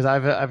because I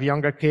have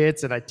younger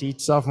kids and I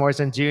teach sophomores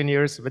and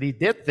juniors, but he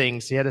did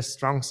things. He had a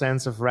strong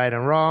sense of right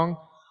and wrong.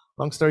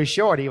 Long story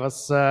short, he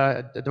was,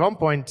 at one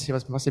point, he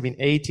must have been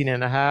 18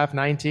 and a half,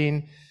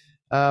 19.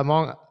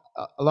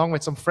 Along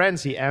with some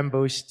friends, he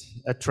ambushed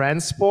a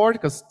transport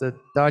because the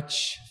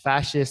Dutch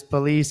fascist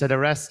police had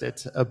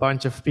arrested a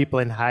bunch of people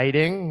in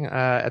hiding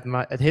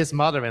at his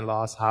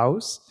mother-in-law's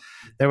house.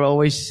 They were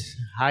always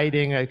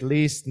hiding at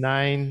least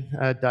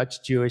 9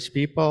 Dutch Jewish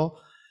people.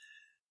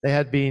 They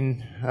had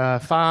been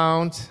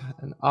found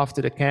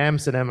after the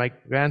camps, and then my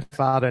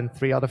grandfather and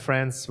 3 other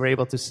friends were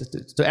able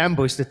to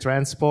ambush the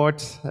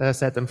transport,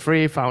 set them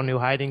free, found new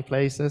hiding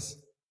places.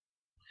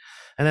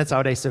 And that's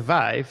how they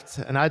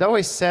survived. And I'd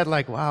always said,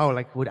 like, wow,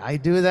 like, would I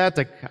do that?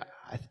 Like,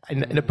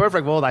 in a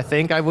perfect world, I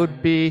think I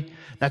would be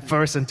that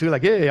person too,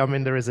 like, yeah, I'm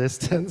in the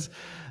resistance.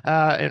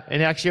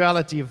 In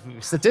actuality,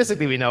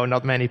 statistically, we know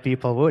not many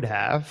people would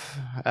have.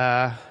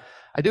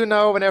 I do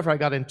know whenever I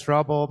got in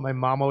trouble, my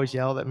mom always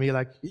yelled at me,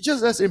 like, you're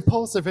just as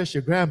impulsive as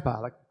your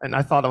grandpa. Like, and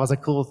I thought that was a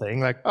cool thing,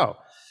 like, oh,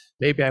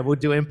 maybe I would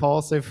do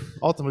impulsive,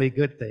 ultimately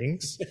good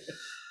things.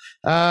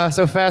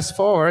 So fast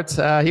forward,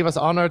 he was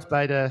honored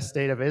by the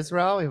state of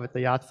Israel with the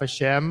Yad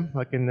Vashem.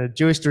 Like in the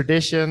Jewish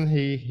tradition,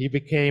 he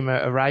became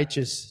a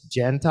righteous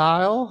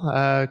Gentile,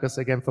 because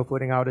again, for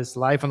putting out his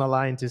life on the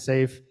line to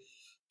save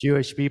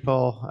Jewish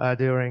people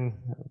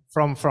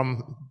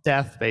from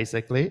death,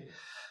 basically.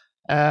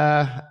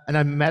 And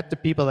I met the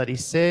people that he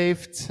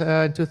saved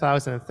in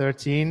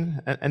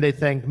 2013, and they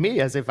thanked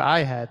me as if I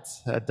had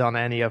done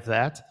any of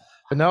that.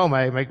 But no,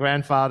 my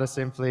grandfather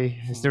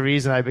simply is the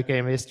reason I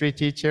became a history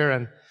teacher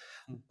and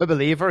a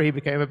believer. He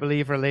became a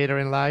believer later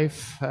in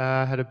life,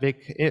 had a big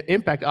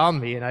impact on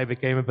me, and I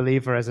became a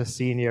believer as a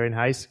senior in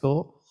high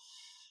school.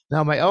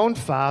 Now, my own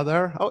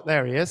father, oh,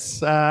 there he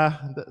is,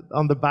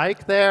 on the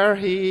bike there,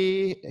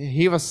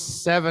 he was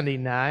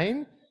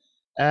 79,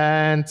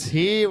 and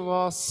he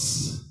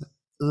was,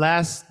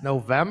 last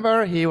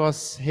November, he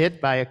was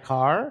hit by a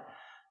car,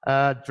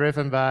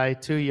 driven by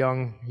 2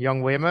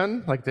 young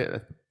women, I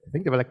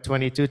think they were like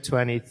 22,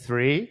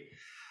 23.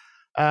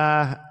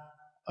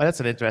 Oh,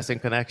 that's an interesting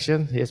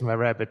connection. Here's my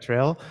rabbit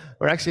trail.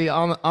 We're actually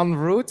en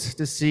route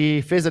to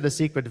visit a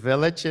secret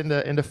village in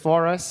the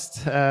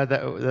forest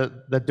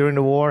that during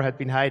the war had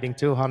been hiding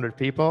 200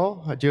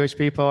 people, Jewish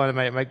people, and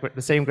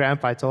the same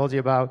grandpa I told you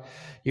about.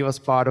 He was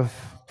part of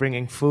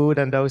bringing food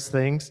and those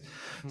things.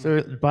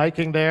 So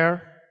biking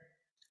there.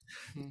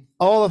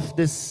 All of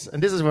this,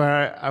 and this is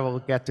where I will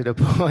get to the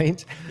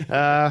point.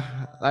 The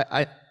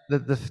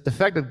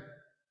fact that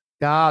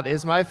God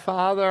is my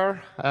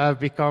father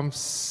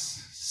becomes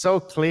so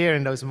clear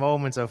in those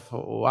moments of,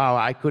 wow,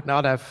 I could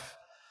not have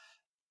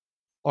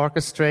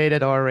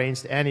orchestrated or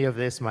arranged any of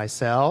this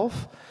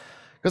myself.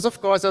 Because of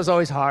course it was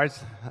always hard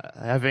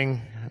having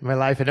my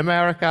life in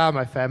America,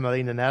 my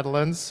family in the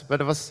Netherlands,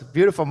 but it was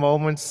beautiful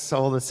moments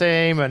all the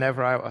same.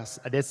 Whenever I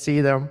did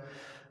see them,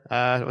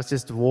 it was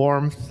just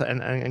warmth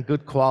and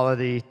good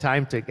quality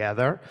time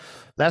together.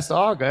 This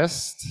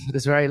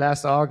very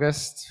last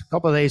August, a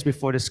couple of days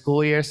before the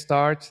school year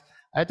starts,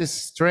 I had this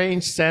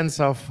strange sense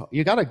of,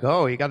 you gotta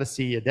go, you gotta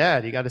see your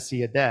dad, you gotta see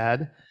your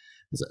dad.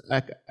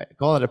 I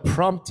call it a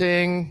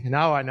prompting.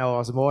 Now I know it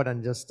was more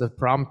than just a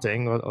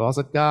prompting. Was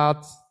it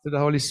God, through the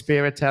Holy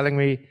Spirit, telling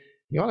me,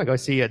 you wanna go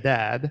see your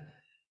dad?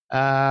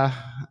 And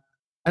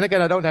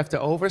again, I don't have to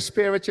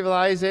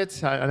over-spiritualize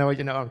it. I know what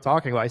I'm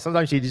talking about.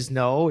 Sometimes you just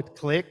know, it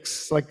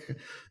clicks. Like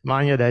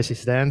Manya, there she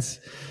stands.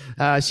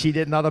 She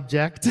did not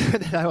object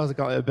that I was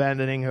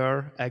abandoning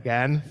her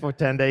again for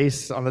 10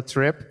 days on a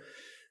trip.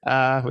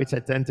 Which I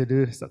tend to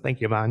do. So thank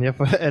you, Manya,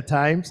 at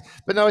times.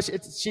 But no,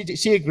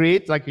 she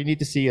agreed. Like, you need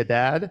to see your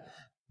dad.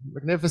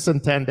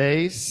 Magnificent 10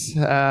 days,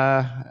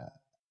 and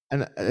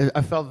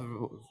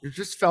it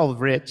just felt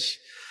rich.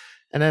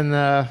 And then,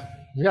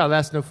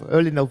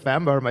 early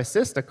November, my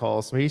sister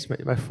calls me.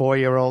 My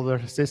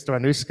 4-year-old sister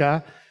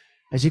Anushka,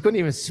 and she couldn't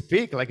even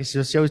speak. Like, she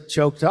was so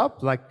choked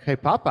up. Like, hey,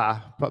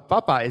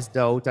 Papa is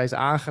dood. Hij is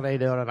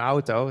aangereden door een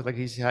auto. Like,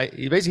 he's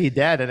basically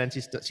dead. And then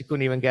she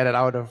couldn't even get it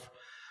out of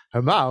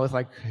her mouth,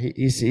 like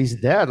he's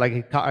dead,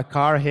 like a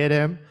car hit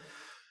him.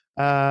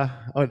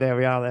 There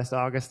we are, last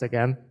August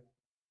again.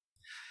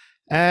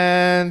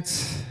 And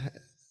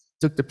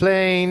took the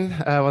plane,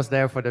 was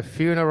there for the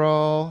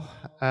funeral.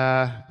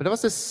 But there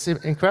was this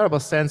incredible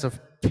sense of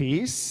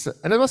peace.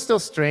 And it was still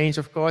strange,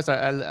 of course.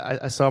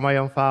 I saw my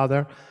own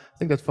father. I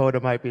think that photo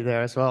might be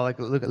there as well, like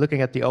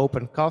looking at the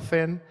open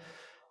coffin.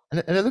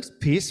 And it looks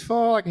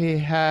peaceful, like he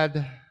had,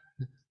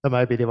 that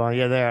might be the one,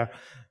 yeah, there.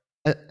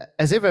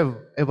 as if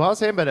it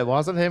was him, but it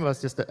wasn't him. It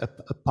was just a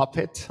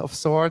puppet of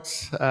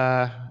sorts.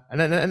 And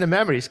then the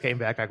memories came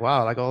back, like,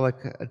 wow, like,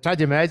 I tried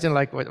to imagine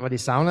like what he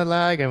sounded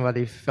like and what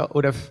he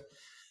would have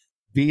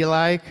be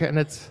like. And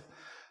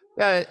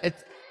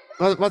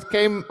what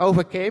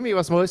overcame me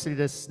was mostly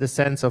the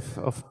sense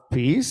of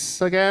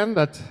peace again.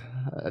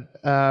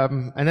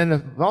 And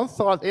then one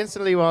thought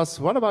instantly was,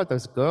 what about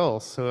those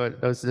girls,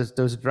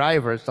 those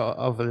drivers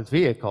of the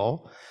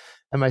vehicle?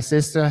 And my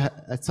sister,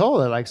 I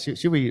told her, like,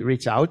 should we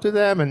reach out to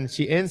them? And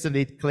she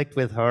instantly clicked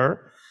with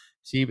her.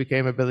 She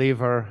became a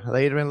believer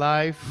later in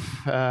life.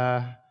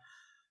 I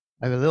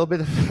have a little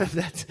bit of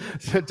that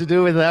to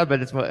do with that,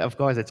 but of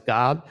course it's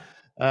God.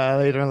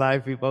 Later in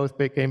life, we both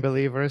became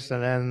believers.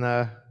 And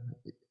then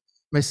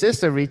my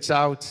sister reached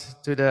out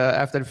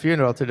after the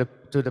funeral to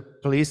the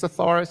police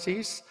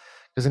authorities,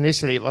 because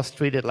initially it was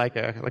treated like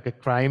a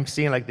crime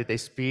scene, like did they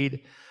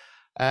speed?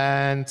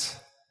 And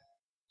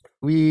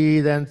we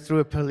then,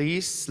 through a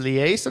police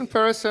liaison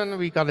person,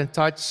 we got in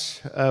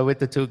touch with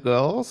the two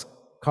girls,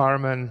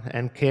 Carmen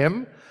and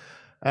Kim,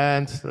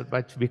 and that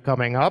might be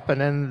coming up.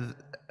 And then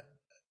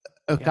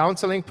a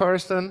counseling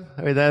person,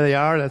 there they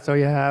are. That's all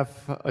you have.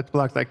 It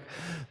looked like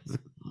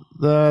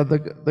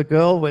the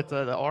girl with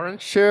the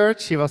orange shirt.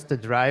 She was the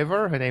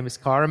driver. Her name is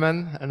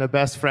Carmen, and her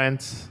best friend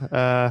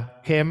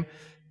Kim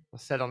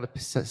was sat on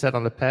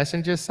the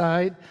passenger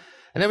side.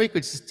 And then we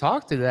could just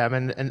talk to them,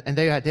 and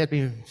they had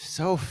been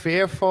so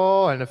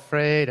fearful and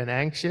afraid and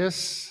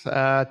anxious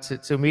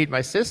to meet my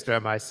sister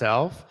and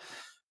myself,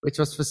 which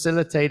was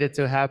facilitated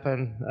to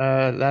happen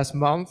last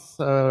month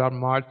on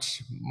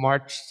March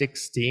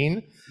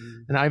 16.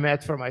 And I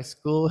met for my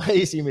school.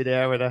 You see me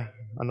there with a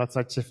not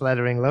such a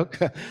flattering look,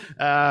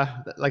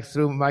 like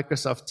through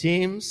Microsoft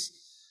Teams.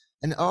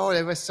 And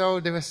they were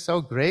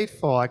so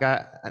grateful. Like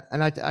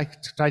I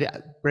tried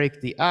to break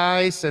the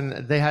ice,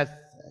 and they had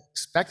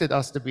expected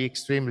us to be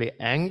extremely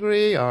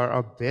angry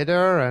or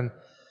bitter, and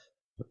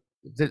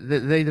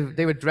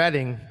they were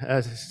dreading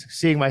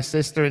seeing my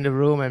sister in the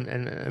room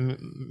and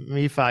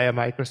me via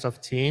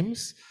Microsoft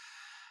Teams.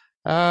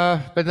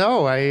 But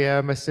no,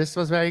 my sister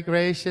was very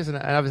gracious, and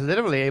I was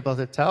literally able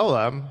to tell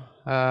them,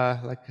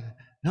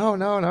 no,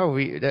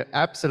 there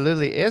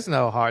absolutely is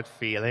no hard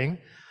feeling.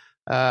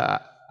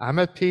 I'm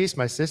at peace,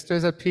 my sister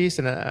is at peace,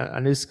 and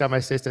Anuska, my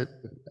sister,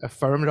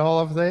 affirmed all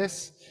of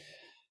this.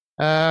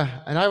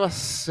 And I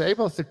was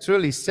able to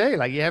truly say,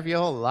 like, you have your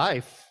whole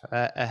life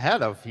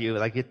ahead of you,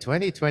 like you're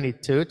 20,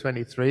 22,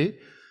 23,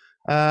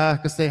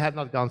 because they had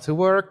not gone to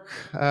work,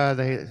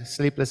 they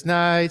sleepless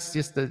nights,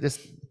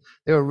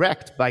 they were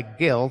wrecked by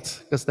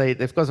guilt, because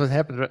of course, what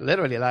happened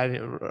literally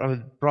like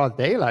on broad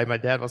daylight. My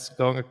dad was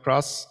going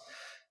across,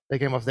 they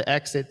came off the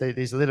exit, they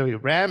literally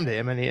rammed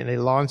him, and they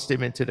launched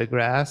him into the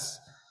grass.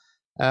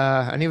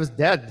 And he was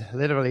dead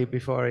literally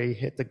before he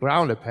hit the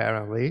ground,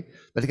 apparently.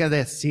 But again, they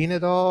had seen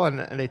it all,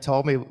 and they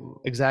told me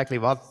exactly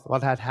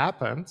what had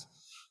happened.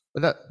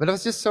 But it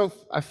was just so,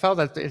 I felt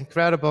that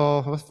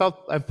incredible, it felt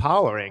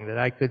empowering that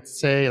I could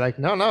say, like,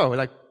 no,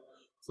 like,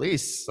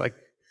 please, like,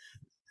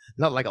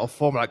 not like all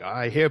formal, like,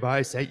 I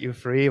hereby set you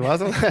free. It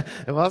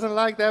wasn't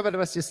like that, but it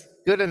was just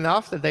good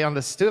enough that they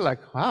understood,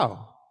 like,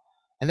 wow.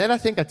 And then I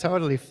think I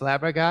totally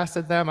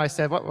flabbergasted them. I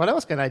said, what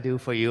else can I do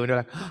for you? And they're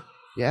like,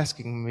 you're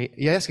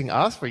asking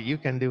us what you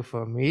can do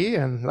for me?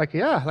 And like,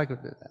 yeah, like,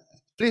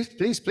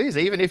 please,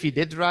 even if you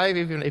did drive,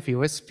 even if you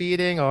were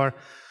speeding, or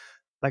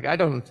like, I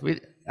don't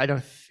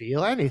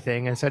feel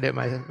anything. And so I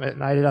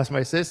did ask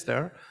my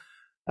sister.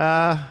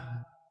 And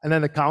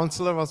then the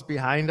counselor was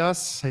behind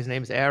us. His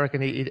name is Eric,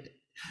 and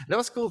that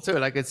was cool too.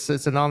 Like, it's I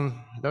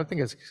don't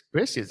think it's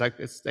Christian.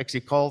 It's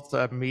actually called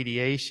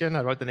mediation.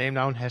 I wrote the name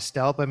down,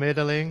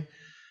 herstelbemiddeling.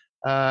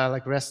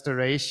 Like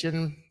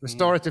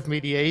restorative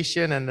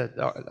mediation, and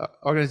the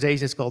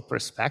organization is called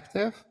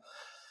Perspective.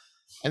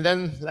 And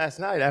then last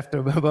night,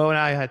 after Bo and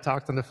I had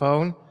talked on the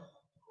phone,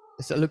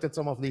 I looked at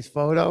some of these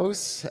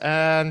photos,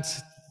 and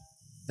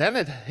then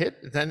it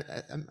hit. Then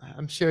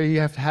I'm sure you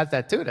have had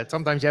that too, that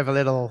sometimes you have a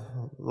little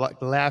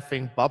like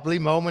laughing, bubbly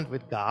moment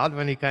with God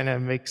when He kind of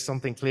makes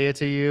something clear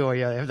to you, or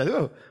you have that,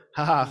 oh,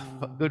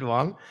 haha, good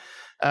one.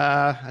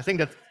 I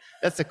think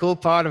that's the cool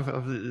part of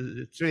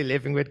truly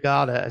living with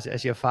God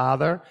as your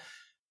father.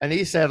 And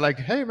he said, like,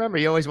 hey, remember,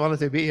 you always wanted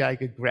to be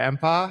like a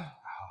grandpa,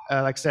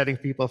 like setting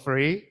people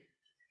free.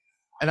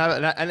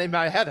 And in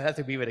my head, it had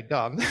to be with a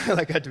gun,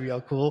 like, it had to be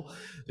all cool.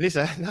 And he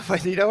said, no,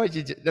 but you know what,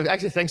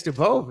 actually, thanks to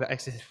Bo,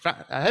 actually, it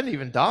hadn't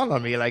even dawned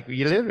on me, like,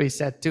 you literally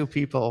set two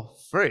people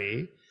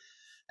free.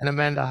 And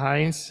Amanda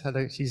Hines,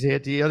 she's here,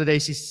 the other day,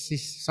 she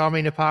saw me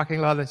in the parking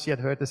lot, and she had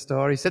heard the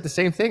story. She said the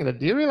same thing,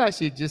 do you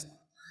realize you just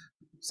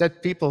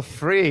set people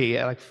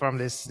free, like, from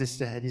this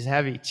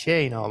heavy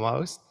chain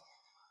almost?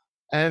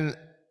 And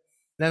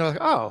then I was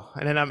like, oh,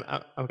 and then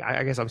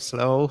I guess I'm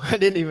slow. It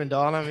didn't even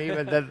dawn on me.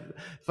 But then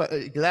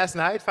last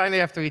night, finally,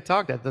 after we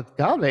talked, that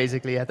God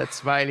basically had that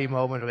smiley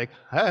moment, like,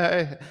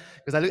 hey,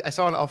 because I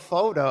saw an old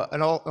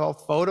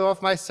photo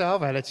of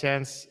myself. I had a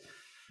chance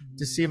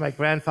to see my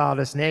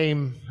grandfather's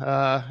name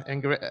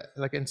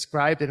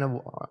inscribed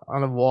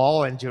on a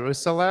wall in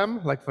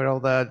Jerusalem, like where all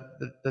the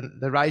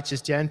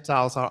righteous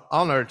Gentiles are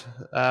honored,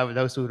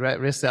 those who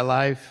risk their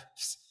lives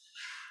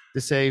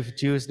to save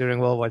Jews during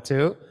World War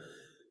II.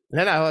 And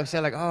then I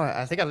said, like, oh,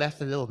 I think I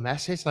left a little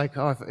message, like,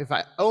 oh, if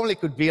I only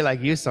could be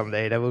like you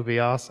someday, that would be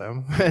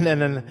awesome. and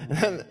then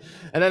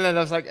I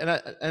was like,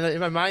 and in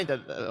my mind,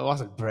 it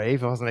wasn't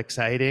brave, it wasn't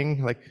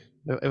exciting. Like,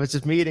 it was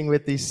just meeting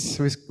with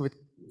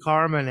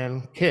Carmen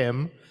and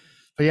Kim.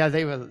 But yeah,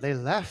 they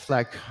left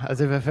like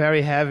as if a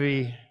very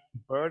heavy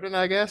burden,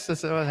 I guess,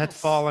 had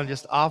fallen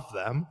just off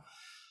them.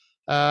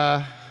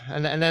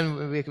 And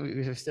then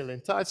we're still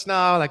in touch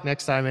now. Like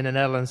next time in the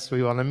Netherlands,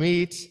 we want to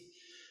meet.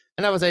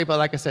 And I was able,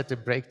 like I said, to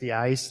break the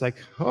ice. Like,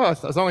 oh,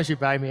 as long as you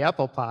buy me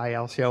apple pie,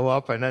 I'll show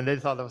up. And then they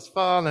thought it was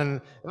fun.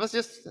 And it was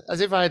just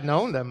as if I had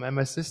known them, and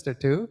my sister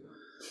too.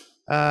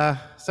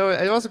 So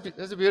it was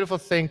a beautiful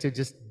thing to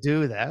just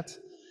do that.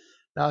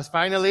 Now it's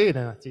finally,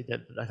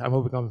 I'm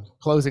hoping I'm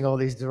closing all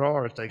these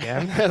drawers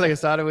again. Like I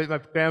started with my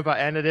grandpa,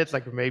 ended it,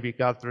 like maybe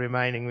God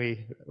reminding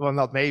me, well,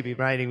 not maybe,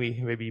 reminding me,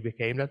 maybe he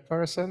became that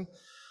person.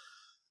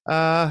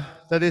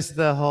 That is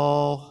the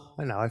whole,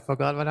 I know, I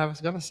forgot what I was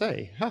going to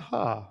say.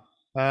 Haha.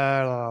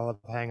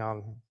 Hang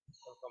on,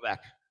 I'll come back.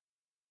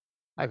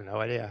 I have no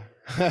idea.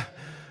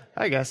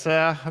 I guess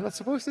I'm not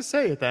supposed to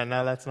say it then.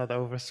 Now let's not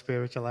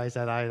over-spiritualize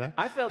that either.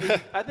 I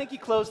think you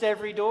closed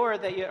every door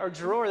or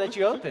drawer that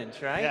you opened,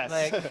 right? Yes.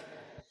 Like,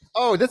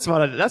 oh, that's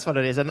what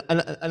it is, and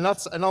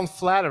not an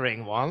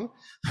unflattering one.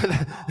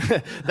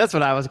 That's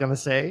what I was going to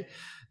say.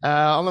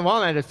 On the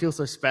one hand, it feels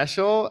so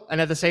special, and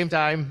at the same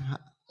time,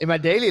 in my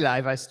daily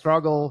life, I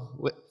struggle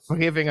with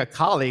forgiving a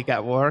colleague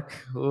at work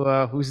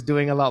who's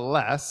doing a lot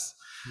less.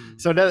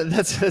 So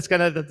that's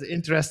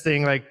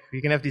interesting. Like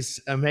you can have these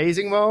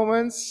amazing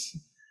moments,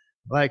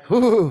 like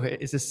whoo,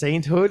 it's a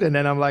sainthood, and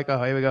then I'm like,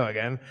 oh, here we go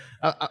again.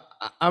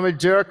 I'm a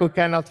jerk who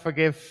cannot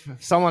forgive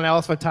someone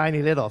else for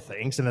tiny little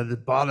things, and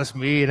it bothers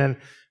me. And then,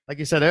 like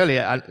you said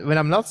earlier, when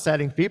I'm not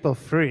setting people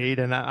free,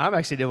 then I'm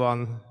actually the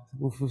one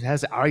who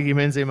has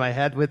arguments in my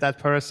head with that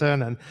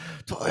person, and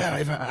oh,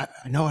 yeah,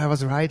 I know I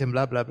was right, and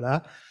blah blah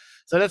blah.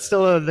 So that's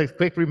still a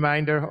quick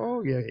reminder.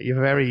 Oh, you're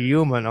very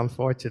human,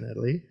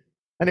 unfortunately.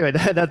 Anyway,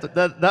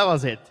 that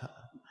was it.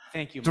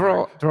 Thank you,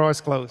 Mark. Drawer is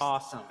closed.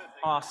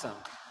 Awesome.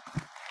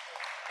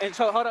 And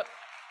so, hold up.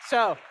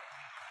 So,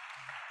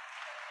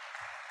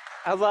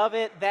 I love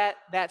it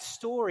that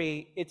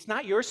story, it's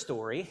not your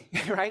story,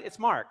 right? It's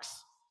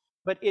Mark's.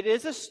 But it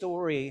is a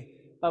story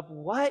of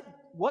what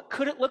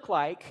could it look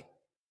like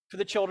for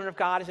the children of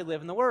God as they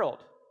live in the world.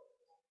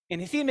 And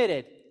as he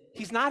admitted,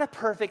 he's not a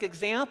perfect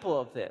example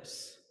of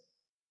this.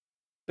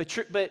 But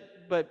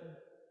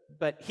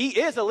he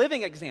is a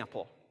living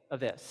example of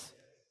this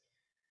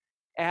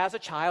as a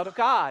child of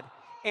God.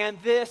 And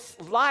this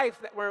life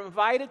that we're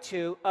invited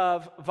to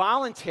of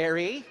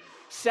voluntary,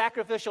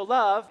 sacrificial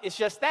love is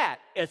just that.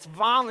 It's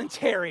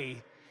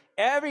voluntary.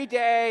 Every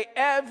day,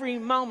 every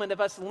moment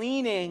of us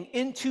leaning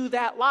into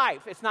that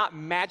life. It's not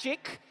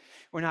magic.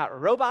 We're not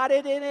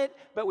roboted in it,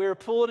 but we were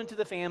pulled into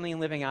the family and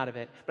living out of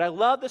it. But I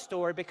love the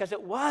story because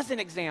it was an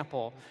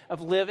example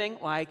of living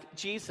like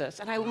Jesus.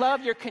 And I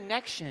love your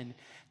connection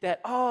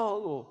that,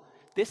 oh,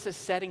 this is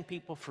setting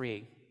people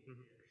free.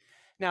 Mm-hmm.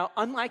 Now,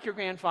 unlike your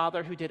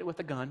grandfather who did it with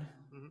a gun,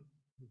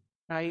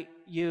 right?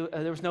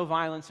 There was no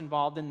violence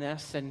involved in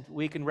this, and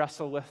we can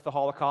wrestle with the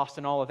Holocaust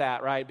and all of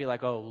that, right? Be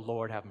like, oh,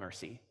 Lord, have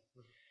mercy.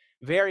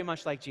 Very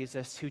much like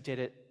Jesus, who did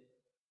it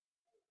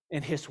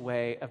in his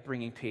way of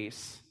bringing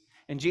peace.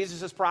 And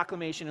Jesus'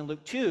 proclamation in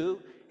Luke 2,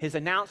 his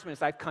announcement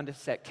is, I've come to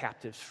set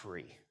captives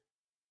free.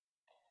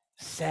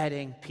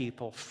 Setting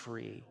people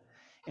free.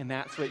 And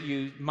that's what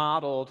you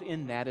modeled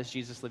in that as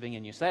Jesus living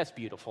in you. So that's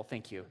beautiful.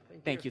 Thank you.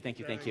 Thank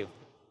you.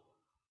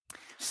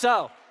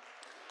 So,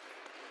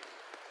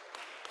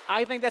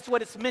 I think that's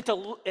what it's meant to,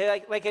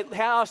 like it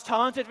has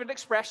tons of different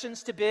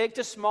expressions, to big,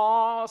 to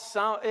small,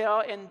 some,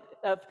 and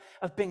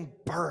of being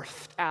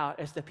birthed out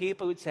as the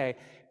people who'd say,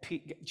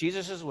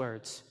 Jesus'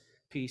 words,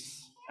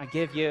 peace I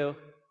give you,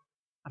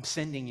 I'm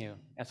sending you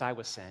as I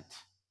was sent.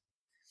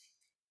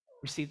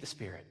 Receive the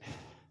Spirit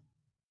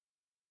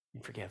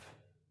and forgive.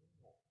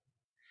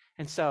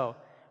 And so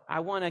I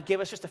want to give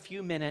us just a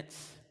few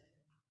minutes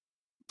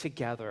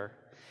together.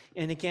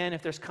 And again,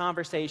 if there's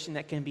conversation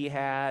that can be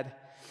had,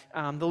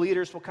 the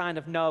leaders will kind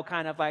of know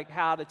like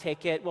how to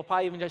take it. We'll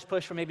probably even just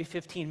push for maybe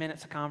 15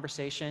 minutes of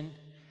conversation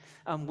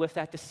with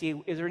that to see,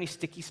 is there any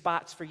sticky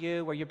spots for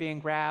you where you're being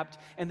grabbed?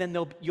 And then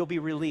you'll be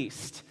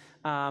released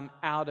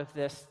out of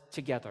this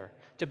together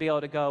to be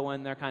able to go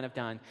when they're kind of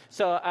done.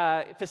 So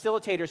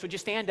facilitators, would you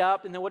stand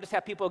up, and then we'll just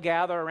have people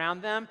gather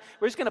around them.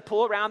 We're just going to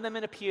pull around them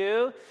in a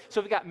pew.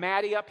 So we've got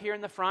Maddie up here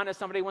in the front if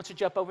somebody wants to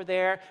jump over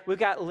there. We've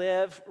got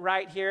Liv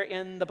right here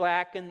in the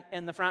black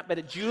in the front,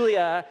 but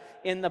Julia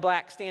in the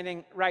black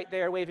standing right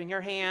there waving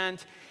her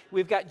hand.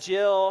 We've got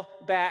Jill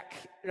back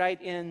right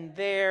in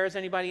there. Is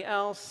anybody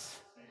else?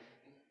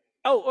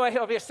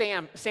 over here,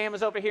 Sam. Sam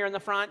is over here in the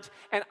front,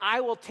 and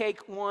I will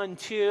take one,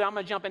 too. I'm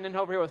going to jump in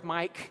over here with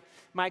Mike.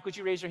 Mike, would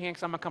you raise your hand,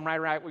 because I'm going to come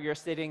right where you're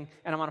sitting,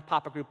 and I'm going to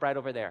pop a group right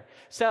over there.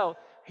 So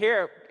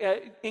here,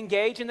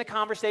 engage in the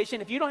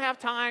conversation. If you don't have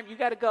time, you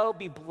got to go.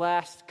 Be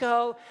blessed.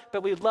 Go.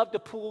 But we'd love to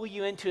pull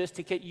you into this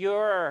to get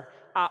your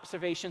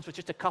observations with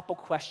just a couple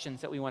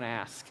questions that we want to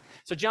ask.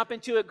 So jump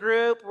into a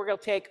group. We're going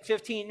to take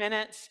 15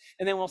 minutes,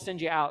 and then we'll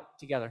send you out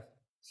together.